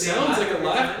 Is it the same sounds laugh like a every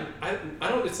laugh. time? I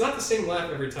don't. It's not the same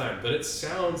laugh every time, but it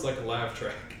sounds like a laugh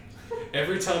track.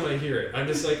 Every time I hear it, I'm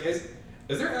just like, is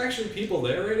there actually people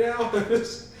there right now?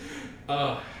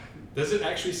 Does it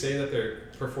actually say that they're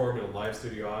performing in a live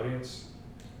studio audience,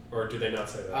 or do they not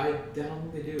say that? I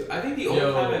don't think they do. I think the only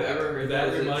time I've ever heard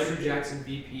that was True Jackson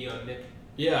VP on Nick.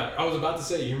 Yeah, I was about to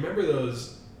say. You remember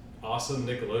those awesome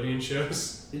Nickelodeon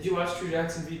shows? Did you watch True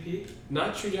Jackson VP?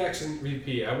 Not True Jackson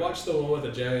VP. I watched the one with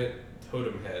the giant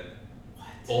totem head. What?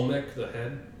 Olmec the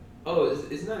head. Oh,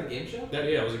 isn't that a game show?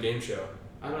 It was a game show.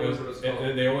 I don't know what it was called.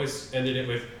 And they always ended it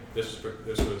with this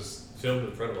was filmed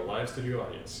in front of a live studio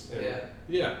audience. And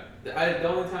yeah. The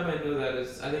only time I know that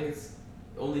is, I think it's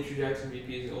only True Jackson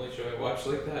VP is the only show I watched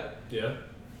like that. Yeah.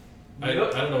 I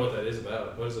don't know what that is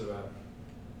about. What is it about?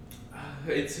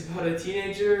 It's about a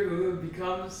teenager who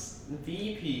becomes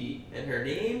VP, and her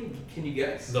name, can you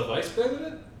guess? The vice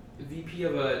president? VP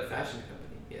of a fashion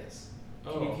company, yes.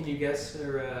 Oh. Can you guess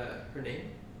her name?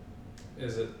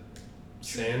 Is it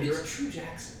Sandra? It's True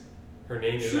Jackson. Her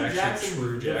name is actually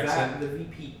True Jackson? The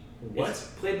VP. What? It's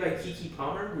played by Kiki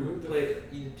Palmer, who played...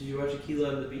 Did you watch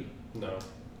Akilah and the Bee? No.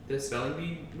 The Spelling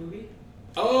Bee movie?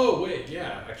 Oh, wait,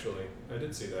 yeah, actually. I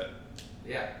did see that.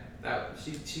 Yeah.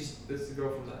 She's the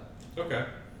girl from that. Okay.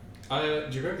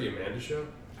 Do you remember the Amanda Show?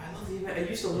 I love the Amanda. I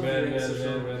used to love the Amanda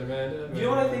Show. You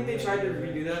know what I think they tried to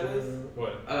redo that with?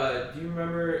 What? Do you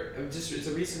remember? It's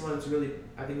a recent one. I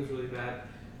think it was really bad.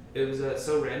 It was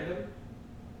So Random.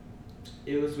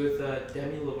 It was with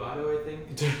Demi Lovato, I think,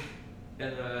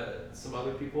 and some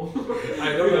other people.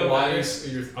 I don't know why I was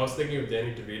thinking of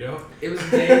Danny DeVito. It was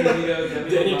Danny DeVito.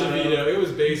 Danny DeVito. It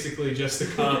was basically just a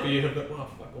copy of the. Oh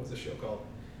fuck! What was the show called?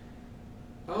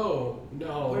 Oh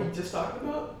no! What are you just talking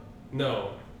about?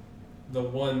 No, the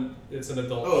one. It's an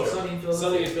adult show. Oh, Sunny in Philadelphia.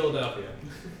 Sunny in Philadelphia.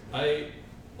 I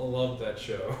love that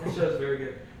show. That show is very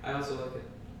good. I also like it.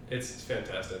 It's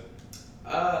fantastic.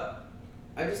 I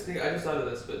just thought of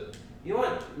this, but you know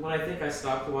what? When I think I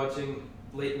stopped watching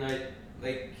late night,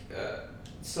 pretty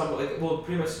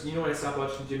much, you know when I stopped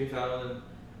watching Jimmy Fallon and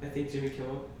I think Jimmy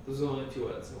Kimmel. Those are the only two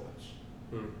ones I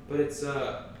watch. But it's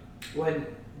when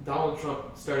Donald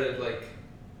Trump started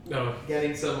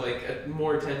getting some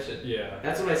more attention. Yeah.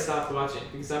 That's when I stopped watching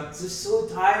because I'm just so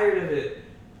tired of it.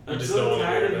 I'm so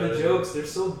tired of the jokes. They're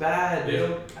so bad. Yeah.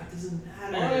 It doesn't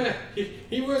matter. Oh yeah,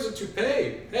 he wears a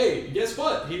toupee. Hey, guess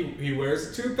what? He wears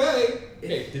a toupee.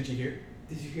 Hey, did you hear?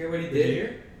 Did you hear what he did? Did you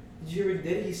hear? Did you hear what he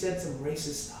did? He said some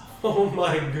racist stuff. Oh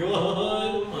my god.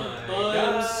 Oh my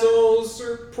god. I'm so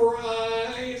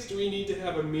surprised. We need to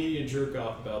have a media jerk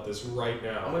off about this right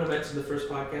now. I'm going to mention the first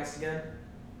podcast again.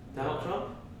 Donald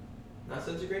Trump. Not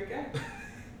such a great guy.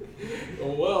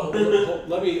 Well,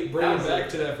 let me bring it back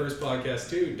to that first podcast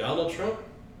too. Donald Trump,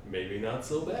 maybe not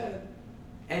so bad.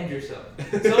 And yourself.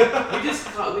 So we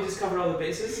just covered all the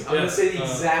bases. I'm gonna say the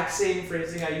exact same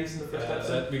phrasing I used in the first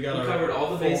episode. We covered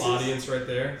all the bases. Audience right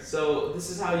there. So this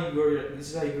is how you grow. An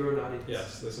audience.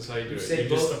 Yes, this is how you do it. You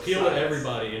just appeal to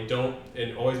everybody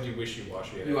and always be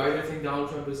wishy-washy. You either think Donald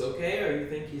Trump is okay or you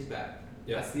think he's bad.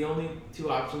 Yeah. That's the only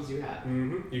two options you have.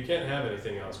 Mm-hmm. You can't have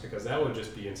anything else because that would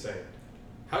just be insane.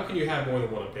 How can you have more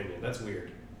than one opinion? That's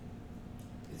weird.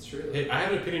 It's true. Hey, I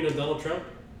have an opinion on Donald Trump,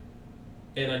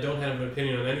 and I don't have an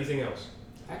opinion on anything else.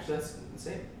 Actually, that's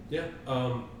insane. Yeah.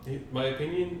 My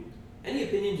opinion. Any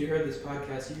opinions you heard this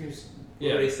podcast, you can just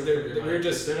Yeah, Or still put your they're mind,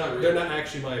 just they're not real. they're not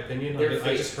actually my opinion. They're I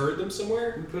fake. just heard them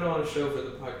somewhere. We put on a show for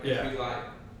the podcast. Yeah. We lie.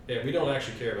 Yeah, we don't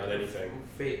actually care about anything.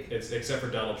 Fake. It's except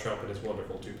for Donald Trump and his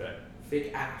wonderful toupee.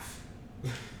 Fake AF.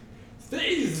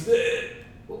 Stays there.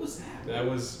 What was that? That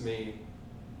was me.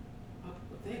 Oh,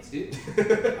 well, thanks, dude. I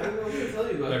don't know what to tell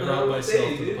you about. I brought myself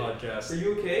Thanks, to the dude. podcast. Are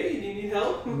you okay? Do you need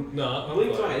help? No, I'm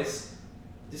Blink fine. twice.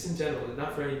 Just in general,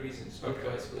 not for any reason. Just blink Okay.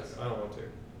 twice, please. I don't want to.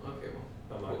 Okay, well.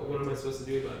 I'm not. What am I supposed to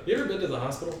do about it? You ever been to the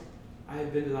hospital?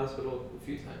 I've been to the hospital a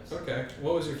few times. Okay.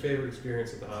 What was your favorite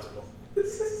experience at the hospital?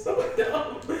 This is so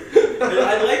dumb.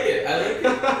 I like it.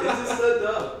 This is so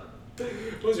dumb.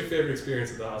 What was your favorite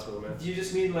experience at the hospital, man? Do you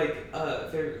just mean like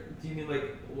favorite? Do you mean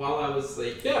like while I was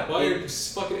like? Yeah, while you're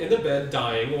just fucking in the bed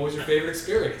dying, what was your favorite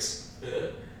experience? I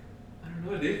don't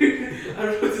know, dude. I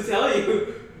don't know what to tell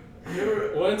you. I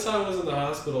never. One time I was in the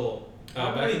hospital.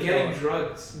 Back Probably in getting college.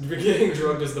 drugs. Getting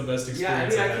drugged is the best Yeah, I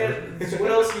experience mean, I had. can't. So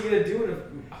what else are you gonna do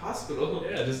in a hospital?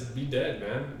 Yeah, just be dead,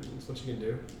 man. That's what you can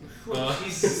do. Oh,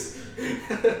 Jesus.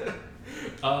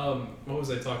 What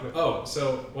was I talking about? Oh,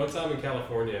 so one time in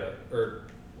California, or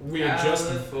we had just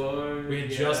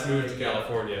moved to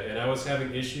California, and I was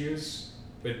having issues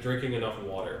with drinking enough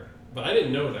water, but I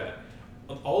didn't know that.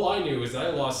 All I knew is that I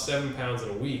lost 7 pounds in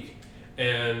a week,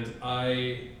 and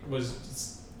it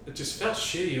just felt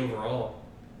shitty overall.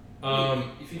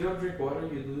 If you don't drink water,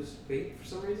 you lose weight for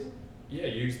some reason. Yeah,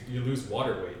 you lose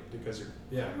water weight because you're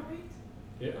Water weight?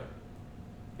 yeah,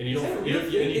 and you Is don't that you, real?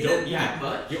 and you Is don't it eat. that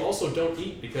much? You also don't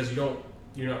eat because you're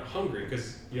not hungry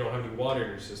because you don't have any water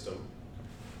in your system.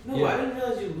 No, Yeah. I didn't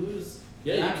realize you lose.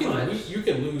 Yeah, that much. you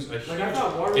can lose a huge. Like I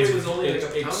thought water weight was only like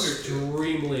a it's pound or two.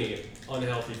 extremely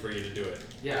unhealthy for you to do it.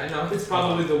 Yeah, I know. It's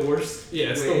probably the worst. Yeah,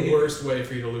 it's way. the worst way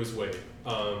for you to lose weight.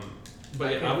 But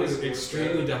I yeah, can't I was think of worse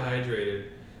extremely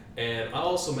dehydrated, and I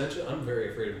also mentioned I'm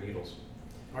very afraid of needles.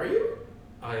 Are you?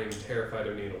 I am terrified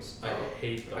of needles. I Oh,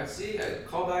 hate them. I see. I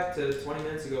call back to 20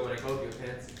 minutes ago when I called you a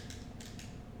pansy.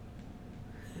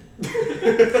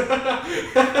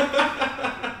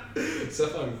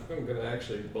 Seth, I'm gonna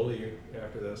actually bully you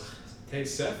after this. Hey,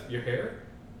 Seth, your hair,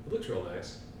 it looks real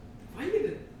nice. Why you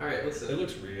did? All right, It listen.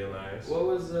 looks real nice. What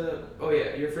was Oh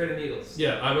yeah, you're afraid of needles.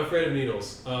 Yeah, I'm afraid of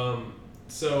needles.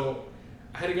 So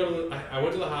I had to go to I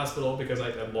went to the hospital because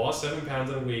I lost 7 pounds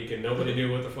in a week and nobody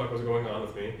knew what the fuck was going on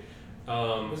with me.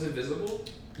 Was it visible?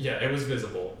 Yeah, it was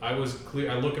visible. I was clear.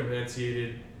 I look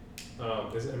emaciated.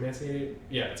 Is it emaciated?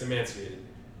 Yeah, it's emaciated.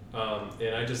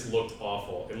 And I just looked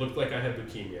awful. It looked like I had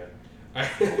leukemia.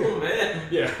 Oh man.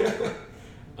 Yeah.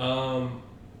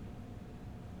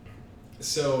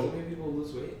 So Maybe people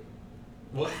lose weight.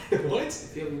 what? What?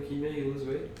 If you have leukemia, you lose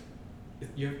weight.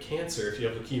 You have cancer if you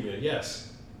have leukemia.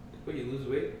 Yes. But you lose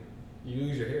weight. You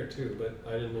lose your hair too, but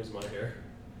I didn't lose my hair.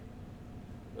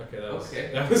 Okay, that was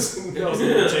Okay. that was a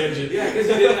little tangent. Yeah, because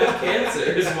you didn't have cancer.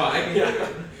 Is why. Yeah.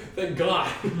 Thank God.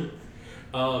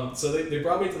 So they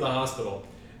brought me to the hospital,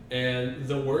 and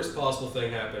the worst possible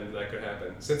thing happened that could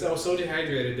happen. Since I was so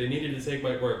dehydrated, they needed to take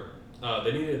my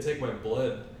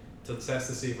blood to test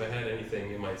to see if I had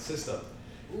anything in my system.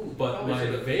 Ooh, But probably my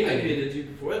should've vein- hydrated you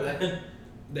before that.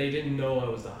 They didn't know I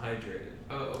was dehydrated.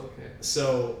 Oh, okay.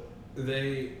 So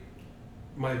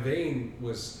my vein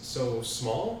was so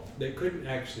small, they couldn't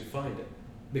actually find it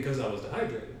because I was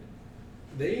dehydrated.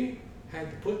 They had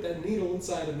to put that needle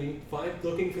inside of me,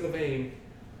 looking for the vein,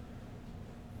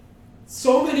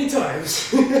 so many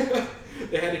times.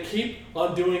 They had to keep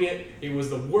on doing it. It was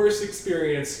the worst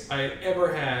experience I had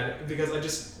ever had because it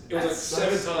was That like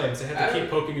sucks. 7 times. They had to keep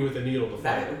poking me with a needle to find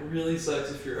That it. really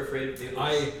sucks if you're afraid of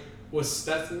needles.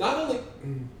 That's not only.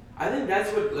 I think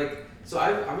that's what So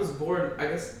I was born. I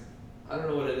guess I don't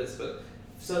know what it is, but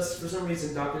for some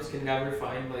reason doctors can never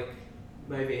find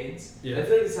my veins. Yeah. I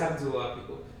feel like this happens to a lot of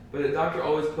people, but a doctor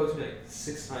always pokes me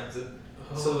 6 times, and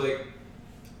so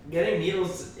getting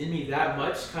needles in me that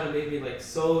much kind of made me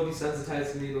so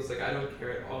desensitized to needles. I don't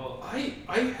care at all. I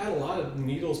had a lot of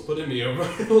needles put in me over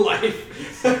my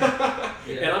life,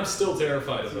 and I'm still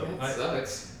terrified of them. That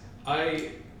sucks.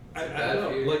 I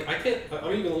don't know. I can't.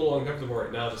 I'm even a little uncomfortable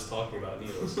right now just talking about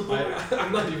needles.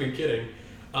 I'm not even kidding.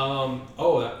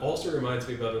 That also reminds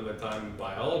me about the time in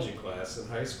biology class in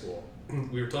high school.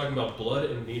 We were talking about blood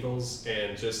and needles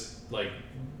and just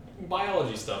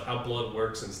biology stuff, how blood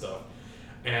works and stuff.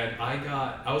 And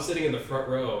I was sitting in the front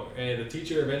row, and the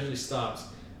teacher eventually stops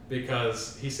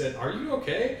because he said, "Are you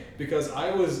okay?" Because I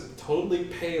was totally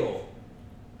pale.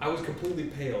 I was completely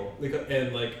pale,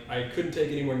 and I couldn't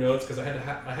take any more notes because I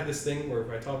had this thing where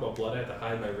if I talk about blood, I have to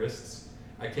hide my wrists.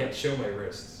 I can't show my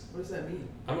wrists. What does that mean?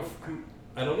 I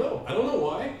don't know. I don't know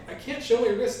why. I can't show my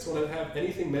wrists when I have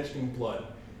anything mentioning blood.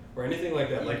 or anything like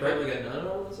that. You Like probably got none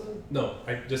all of a sudden? No,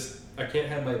 I can't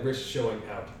have my wrist showing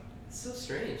out. It's so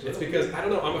strange. It's because I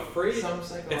don't know. I'm afraid. Some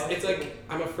psychological. It's like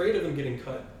I'm afraid of them getting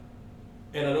cut,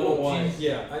 and I don't know why. Geez.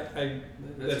 Yeah,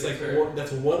 that's like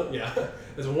that's one. Yeah,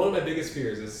 that's one of my biggest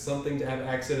fears is something to have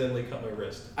accidentally cut my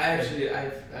wrist. I feel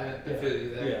you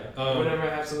there. Yeah. Whenever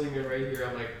I have something right here,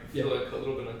 I'm like feel like a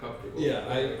little bit uncomfortable. Yeah,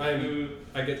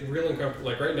 I get real uncomfortable.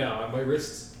 Like right now, my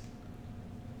wrists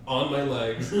on my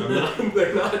legs.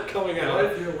 They're not coming out. What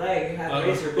if your leg had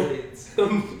razor blades?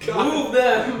 God, move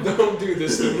them. Don't do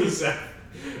this to me, Seth.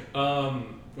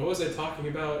 What was I talking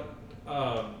about?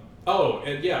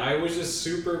 And yeah, I was just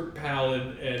super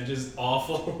pallid and just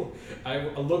awful. I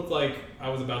looked like I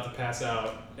was about to pass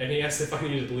out, and he asked if I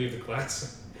needed to leave the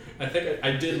class. I think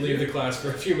I did leave the class for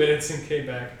a few minutes and came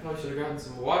back. Probably should have gotten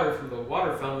some water from the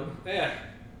water fountain. Yeah.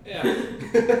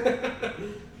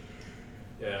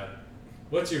 Yeah.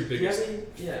 What's your biggest?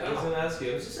 I was gonna ask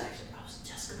you. I was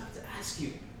just about to ask you.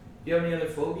 Do you have any other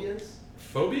phobias?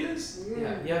 Phobias?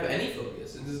 Yeah. You have any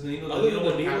phobias? Does needle? Other than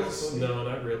the needles? No,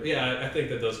 not really. Yeah, I think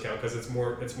that does count because it's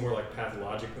more like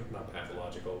not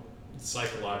pathological,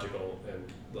 psychological, and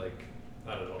like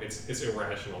I don't know. It's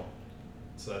irrational.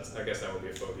 So I guess that would be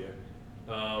a phobia.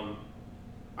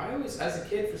 I always, as a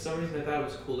kid, for some reason, I thought it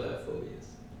was cool to have phobias.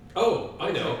 Oh,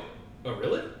 I know. Oh,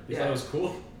 really? You thought it was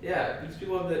cool? Yeah, because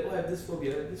people have like, I have this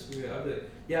phobia, I have this phobia. I'd be like,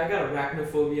 I got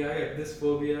arachnophobia, I got this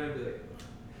phobia. I'd be like,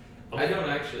 I don't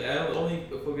actually. The only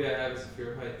phobia I have is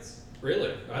fear of heights.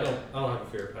 Really? I don't have a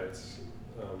fear of heights.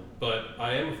 But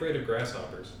I am afraid of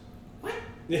grasshoppers. What?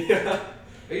 Yeah.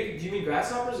 Do you mean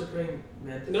grasshoppers or praying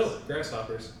mantis? No,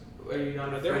 grasshoppers. Are you not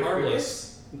afraid? They're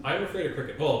harmless. I'm afraid of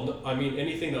cricket. Well, no, I mean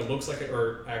anything that looks like it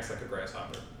or acts like a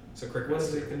grasshopper. So cricket. What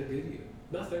is it going to do to you?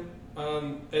 Nothing.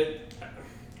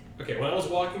 Okay, when I was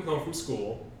walking home from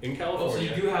school in California. Oh, so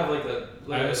you do have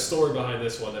I have a story behind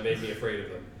this one that made me afraid of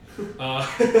them.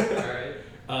 Alright.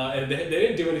 And they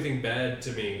didn't do anything bad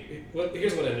to me.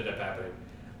 Here's what ended up happening.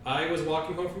 I was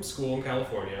walking home from school in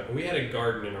California, and we had a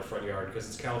garden in our front yard because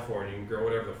it's California. You can grow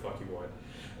whatever the fuck you want.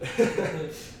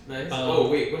 Nice.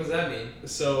 Wait, what does that mean?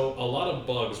 So a lot of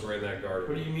bugs were in that garden.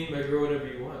 What do you mean by grow whatever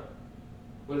you want?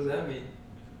 What does that mean?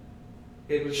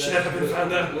 Hey, Shut up and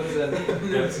find out. What does that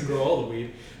mean? Yeah, to grow all the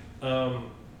weed.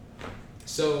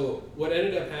 So what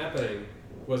ended up happening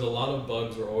was a lot of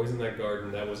bugs were always in that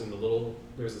garden. That was in there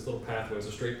was this little pathway. It was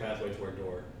a straight pathway to our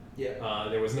door. Yeah.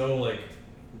 There was no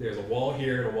there's a wall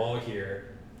here and a wall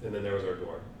here, and then there was our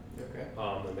door. Okay.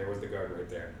 And there was the garden right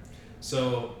there.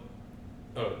 So,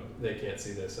 they can't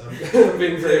see this. I'm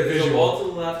being very visual. There's a wall to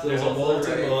the left. There's a wall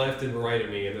to the left and right of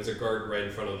me, and there's a garden right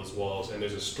in front of those walls, and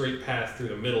there's a straight path through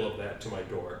the middle of that to my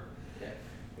door.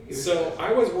 Yeah. So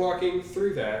I was walking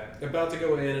through that, about to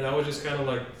go in, and I was just kind of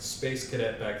like space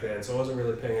cadet back then, so I wasn't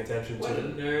really paying attention What to a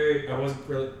nerd. I wasn't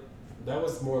really. That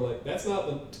was more like that's not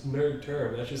the nerd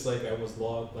term. That's just like I was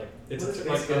lost. Like it's What does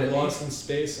like space I'm cadet lost in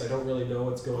space. I don't really know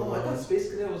what's going Oh, I on. thought Space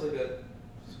Cadet was like a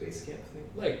space camp thing.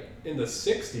 Like in the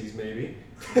 '60s, maybe.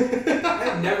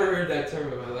 I've never heard that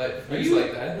term in my life. Are you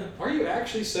like that? Are you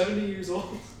actually 70 years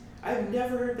old? I've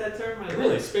never heard that term in my life.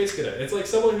 Really, space cadet. It's like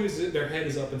someone their head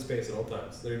is up in space at all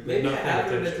times. They're Maybe not I paying have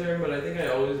heard that attention. term, but I think I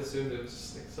always assumed it was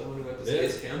just like someone who went to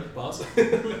space camp.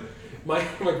 Possibly. my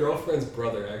girlfriend's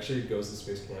brother actually goes to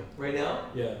space camp. Right now?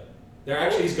 Yeah.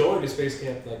 He's going to space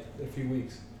camp like in a few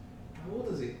weeks. How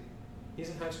old is he? He's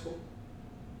in high school.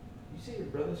 You say your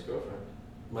brother's girlfriend?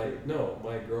 My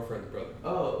girlfriend's brother.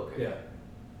 Oh, okay. Yeah.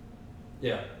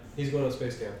 Yeah. He's going to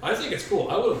space camp. I think it's cool.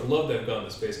 I would have loved to have gone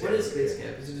to space camp. What is space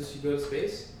camp? Is it just you go to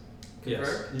space? Yes.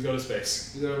 Confirm? You go to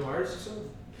space. You go to Mars or something?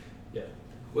 Yeah.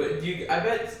 What do you? I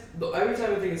bet every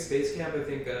time I think of space camp, I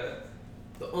think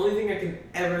the only thing I can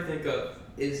ever think of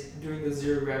is doing the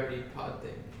zero gravity pod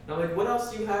thing. And I'm like, what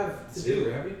else do you have to do? Zero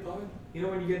gravity pod? You know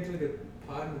when you get into like a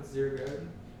pod with zero gravity?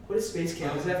 What is space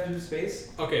camp? Does it have to do with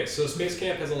space? Okay, so space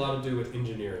camp has a lot to do with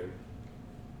engineering.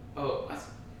 Oh,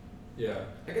 Yeah.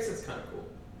 I guess that's kind of cool.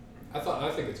 I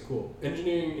think it's cool.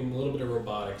 Engineering and a little bit of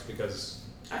robotics because.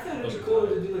 I thought it would Those be are cooler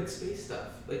cool. to do like space stuff,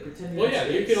 like pretend. Well, you're yeah,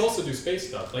 in you space. can also do space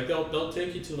stuff. Like they'll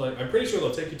take you to like I'm pretty sure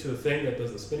they'll take you to the thing that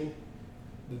does the spinning,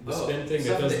 the spin thing that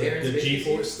stuff in does the air and the space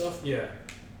G-force stuff. Yeah.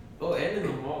 Oh, and in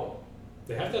the mall.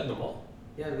 They have that in the mall.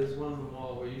 Yeah, there's one in the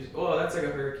mall where you. That's like a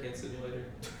hurricane simulator.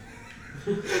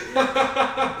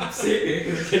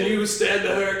 Serious. Can you stand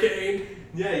the hurricane?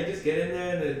 Yeah, you just get in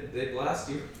there and they blast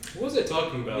you. What was I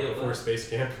talking about Yeah, before what? space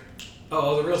camp? Oh,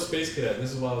 I was a real space cadet. And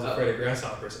this is why I was afraid of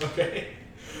grasshoppers. Okay.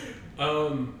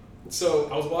 So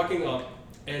I was walking up,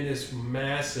 and this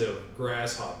massive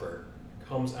grasshopper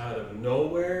comes out of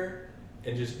nowhere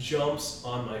and just jumps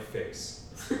on my face.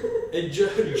 It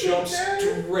jumped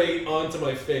straight onto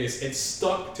my face. It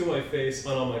stuck to my face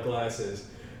on all my glasses.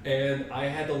 And I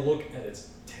had to look at its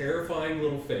terrifying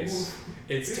little face.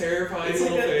 Its terrifying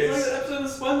little face. It's like that episode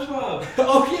of SpongeBob.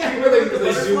 Oh yeah, where they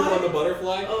The zoom butterfly? on the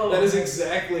butterfly. Oh, that is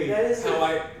exactly that is how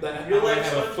I real life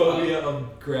have a SpongeBob. phobia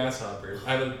of grasshoppers.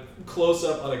 I have a close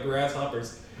up on a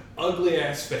grasshopper's ugly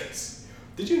ass face.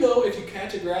 Did you know if you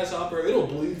catch a grasshopper, it'll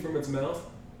bleed from its mouth?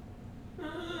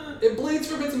 It bleeds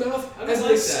from its mouth I don't as an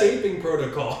like escaping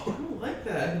protocol. I don't like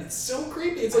that. It's so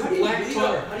creepy. It's How like do you black bleed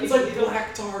tar. up? How do It's you like bleed up?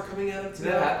 black tar coming out of its Did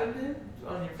that mouth. happen to him?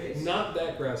 On your face? Not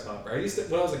that grasshopper. I used to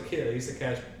when I was a kid. I used to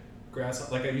catch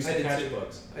grasshopper. Like I used I to did catch too.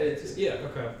 bugs. I did too. Yeah.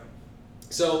 Okay.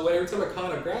 So every time I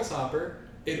caught a grasshopper,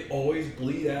 it'd always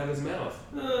bleed out of his mouth.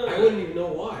 I wouldn't even know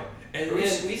why. And Were you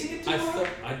then squeezing it too I hard?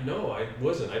 thought I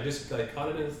wasn't. I caught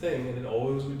it in a thing, and it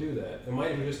always would do that. It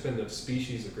might have just been the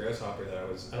species of grasshopper that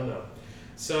I don't know.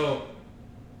 So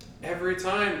every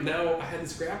time now I had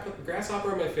this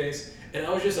grasshopper on my face, and I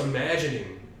was just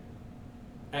imagining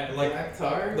like Black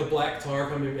tar? the black tar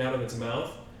coming out of its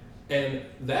mouth, and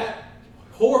that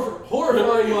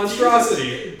horrifying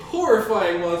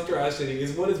monstrosity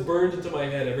is what is burned into my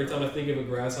head every time I think of a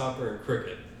grasshopper and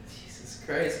cricket. Jesus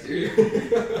Christ, dude.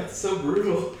 That's so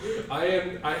brutal.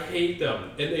 I hate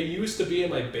them, and they used to be in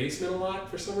my basement a lot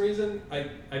for some reason. I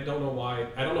don't know why.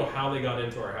 I don't know how they got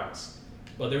into our house,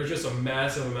 but there was just a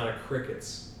massive amount of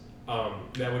crickets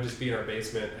that would just be in our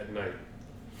basement at night.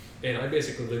 And I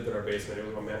basically lived in our basement. It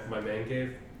was my man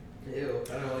cave. Ew,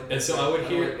 I don't like that. And so I would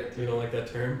don't hear. like that term. You don't like that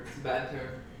term? It's a bad term.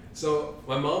 So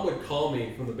my mom would call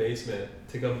me from the basement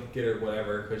to come get her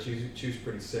whatever, because she was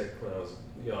pretty sick when I was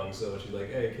young. So she's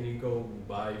like, "Hey, can you go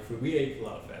buy food?" We ate a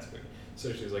lot of fast food.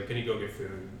 So she was like, "Can you go get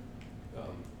food?"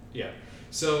 Yeah.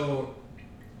 So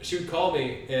she would call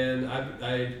me, and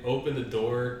I'd open the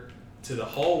door to the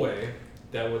hallway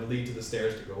that would lead to the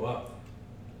stairs to go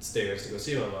upstairs to go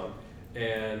see my mom,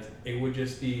 and it would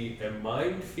just be a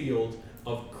minefield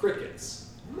of crickets.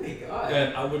 Oh my god.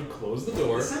 And I would close the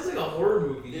door. This sounds like a horror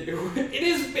movie. It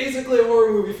is basically a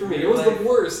horror movie for me. It was the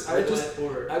worst.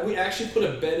 We actually put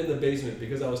a bed in the basement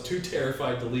because I was too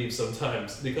terrified to leave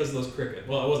sometimes because of those crickets.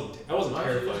 Well, I wasn't Why don't you just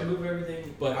terrified. move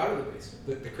everything But out of the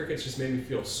basement? The crickets just made me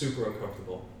feel super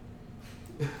uncomfortable.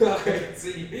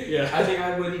 See, Yeah. I think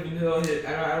I wouldn't even know that.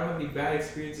 I don't have any bad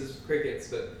experiences with crickets,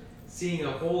 but seeing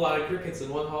a whole lot of crickets in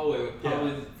one hallway would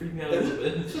probably freak me out a little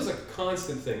bit. This was a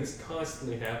constant thing. This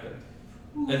constantly happened.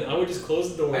 And I would just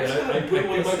close the door I and just I'd wouldn't get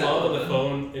wanna my mom on step the on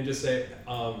phone and just say,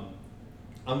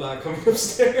 I'm not coming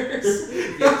upstairs.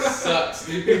 It sucks,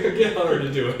 dude. Get on her to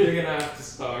do it. You're gonna have to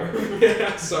starve.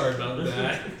 Yeah, sorry about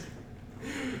that.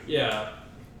 Yeah.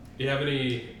 You have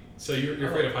any... So you're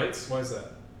afraid of heights? Why is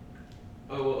that?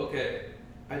 Oh, well, okay.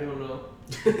 I don't know.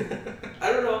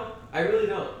 I don't know. I really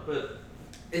don't. But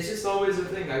it's just always a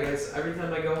thing, I guess. Every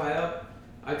time I go high up,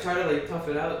 I try to, like, tough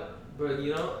it out. But,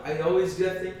 you know, I always do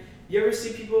that thing. You ever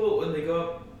see people when they go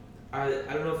up, I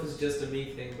don't know if it's just a me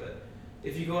thing, but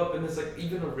if you go up and there's, like,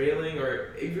 even a railing,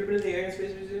 or have you ever been to the Air and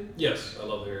Space Museum? Yes, I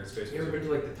love the Air and Space You ever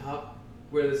Museum. been to, like, the top,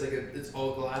 where there's, like, it's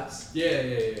all glass?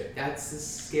 Yeah. That's the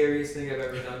scariest thing I've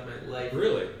ever done in my life.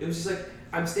 Really? It was just like,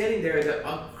 I'm standing there, and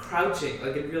I'm crouching,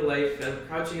 like in real life, and I'm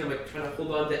crouching, I'm like trying to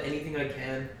hold on to anything I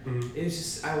can. Mm-hmm. It was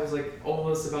just, I was like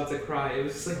almost about to cry. It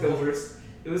was just like the worst.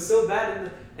 It was so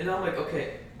bad, and I'm like,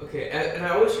 okay. And I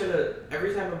always try to,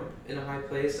 every time I'm in a high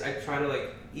place, I try to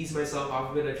like ease myself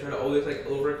off of it. I try to always like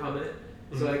overcome it.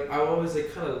 So like, I always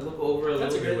like kind of look over a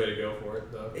That's little bit. a good way to go for it,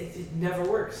 though. It never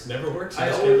works. Never works? I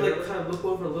always like kind of look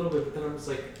over a little bit, but then I'm just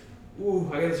like,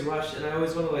 ooh, I get this rush, and I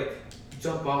always want to like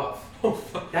jump off. Oh,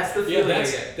 fuck. That's the feeling I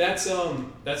get. That's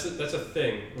a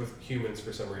thing with humans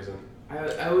for some reason.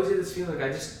 I always get this feeling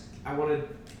like I want to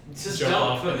just Jump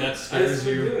off, and that I scares just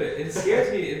you. do it, and it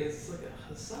scares me, and it's like,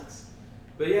 it sucks.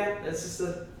 But yeah, that's just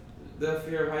the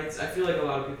fear of heights. I feel like a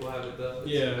lot of people have it though. I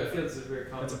feel it's a very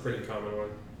common. That's a pretty common one.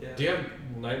 Yeah. Do you have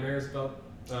nightmares about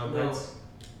No. heights?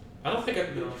 I don't think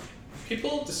I've. No.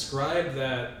 People describe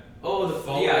that Oh, the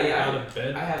falling out of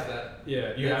bed. I have that.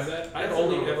 Yeah, you have that? I've that's a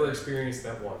only normal ever thing. experienced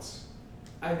that once.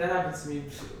 That happens to me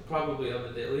probably on the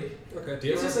daily. Okay. Do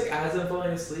you It's ever? just like as I'm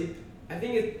falling asleep. I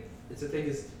think it's the thing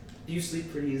is, do you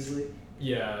sleep pretty easily?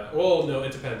 Yeah. Well, no.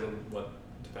 It depends on what.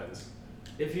 Depends.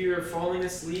 If you're falling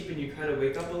asleep and you kind of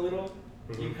wake up a little,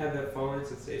 Mhm. you have that falling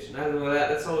sensation. I don't know,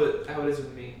 that's how it is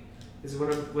with me. Is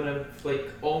when I'm like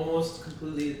almost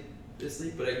completely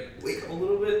asleep, but I wake up a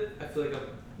little bit, I feel like I'm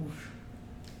whoosh.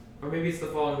 Or maybe it's the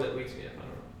falling that wakes me up, I don't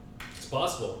know. It's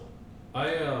possible.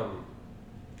 I'm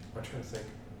trying to think.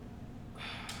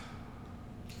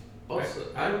 Also,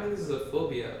 I don't think this is a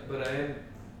phobia, but I am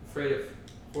afraid of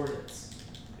hornets.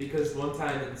 because one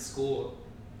time in school,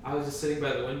 I was just sitting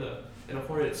by the window and a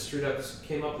hornet straight up just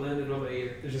came up, landed on my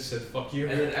ear. It just said "fuck you."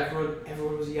 And then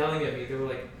everyone was yelling at me. They were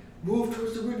like, "Move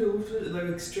towards the window!" Move towards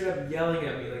like straight up yelling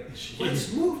at me, like,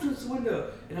 "Just move towards the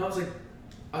window!" And I was like,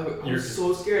 I was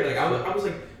so scared. Like I was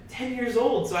like 10 years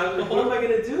old, so I was like, "What am I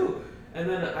gonna do?" And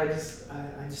then I just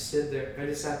stood there. I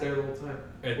just sat there the whole time,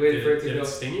 waiting for it to go. Did it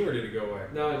sting you or did it go away?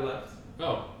 No, I left.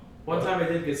 Oh. One time I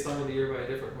did get stung in the ear by a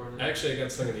different hornet. Actually, I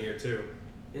got stung in the ear too.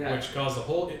 Yeah. Which caused a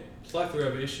whole plethora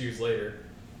of issues later.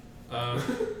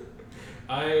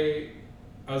 I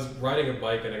was riding a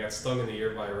bike and I got stung in the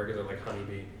ear by a regular like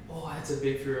honeybee. Oh, that's a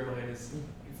big fear of mine, is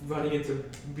running into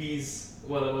bees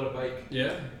while I'm on a bike.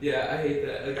 Yeah? Yeah, I hate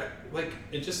that.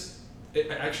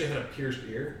 I actually had a pierced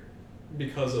ear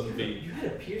because of the bee. You had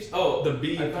a pierced? Oh. The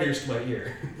bee pierced my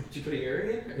ear. Did you put an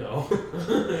earring in? No.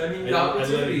 I mean, the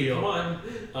opportunity, come on.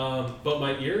 But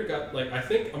my ear got, like, I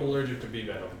think I'm allergic to bee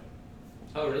venom.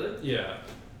 Oh, really? Yeah.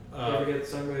 Did you ever get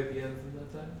stung by a bee from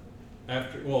that time?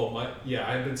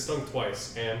 I've been stung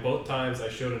twice, and both times I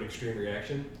showed an extreme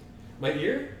reaction. My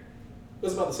ear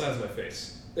was about the size of my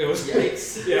face. It was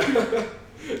yikes. Yeah,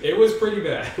 it was pretty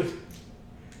bad.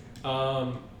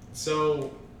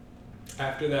 So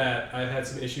after that, I've had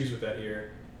some issues with that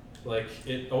ear. Like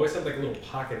it always had like a little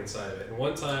pocket inside of it, and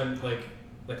one time like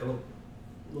a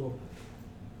little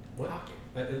what? Pocket.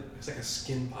 It was like a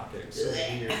skin pocket. It was so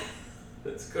weird.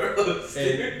 That's gross.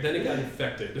 And then it got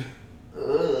infected.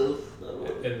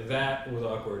 And that was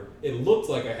awkward. It looked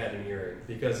like I had an earring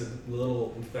because of the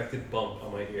little infected bump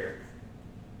on my ear.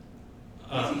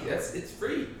 It's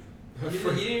free.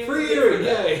 Free earring,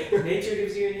 yay! Nature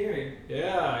gives you an earring.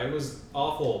 Yeah, it was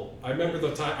awful. I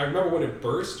remember when it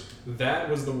burst. That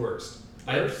was the worst.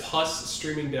 I had pus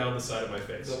streaming down the side of my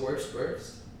face. The worst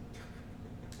burst?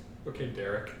 Okay,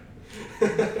 Derek.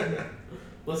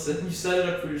 Listen, you set it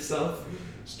up for yourself.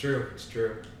 It's true.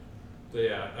 But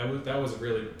yeah, that was a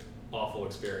really awful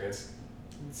experience.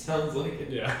 It sounds like it.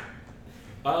 Yeah.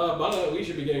 But we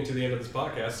should be getting to the end of this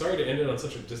podcast. Sorry to end it on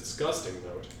such a disgusting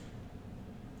note.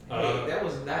 Hey, that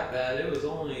wasn't that bad. It was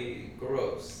only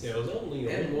gross. Yeah, it was only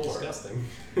more disgusting.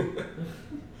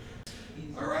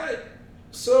 All right.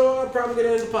 So I'm probably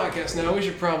gonna end the podcast now. We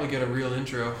should probably get a real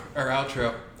intro or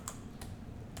outro.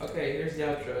 Okay, here's the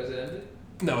outro. Is it ended?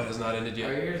 No, it has not ended yet.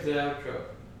 Alright, here's the outro.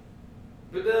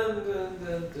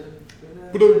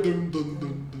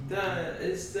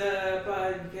 It's the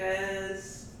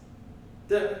podcast.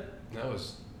 That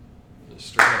was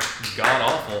straight up god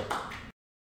awful.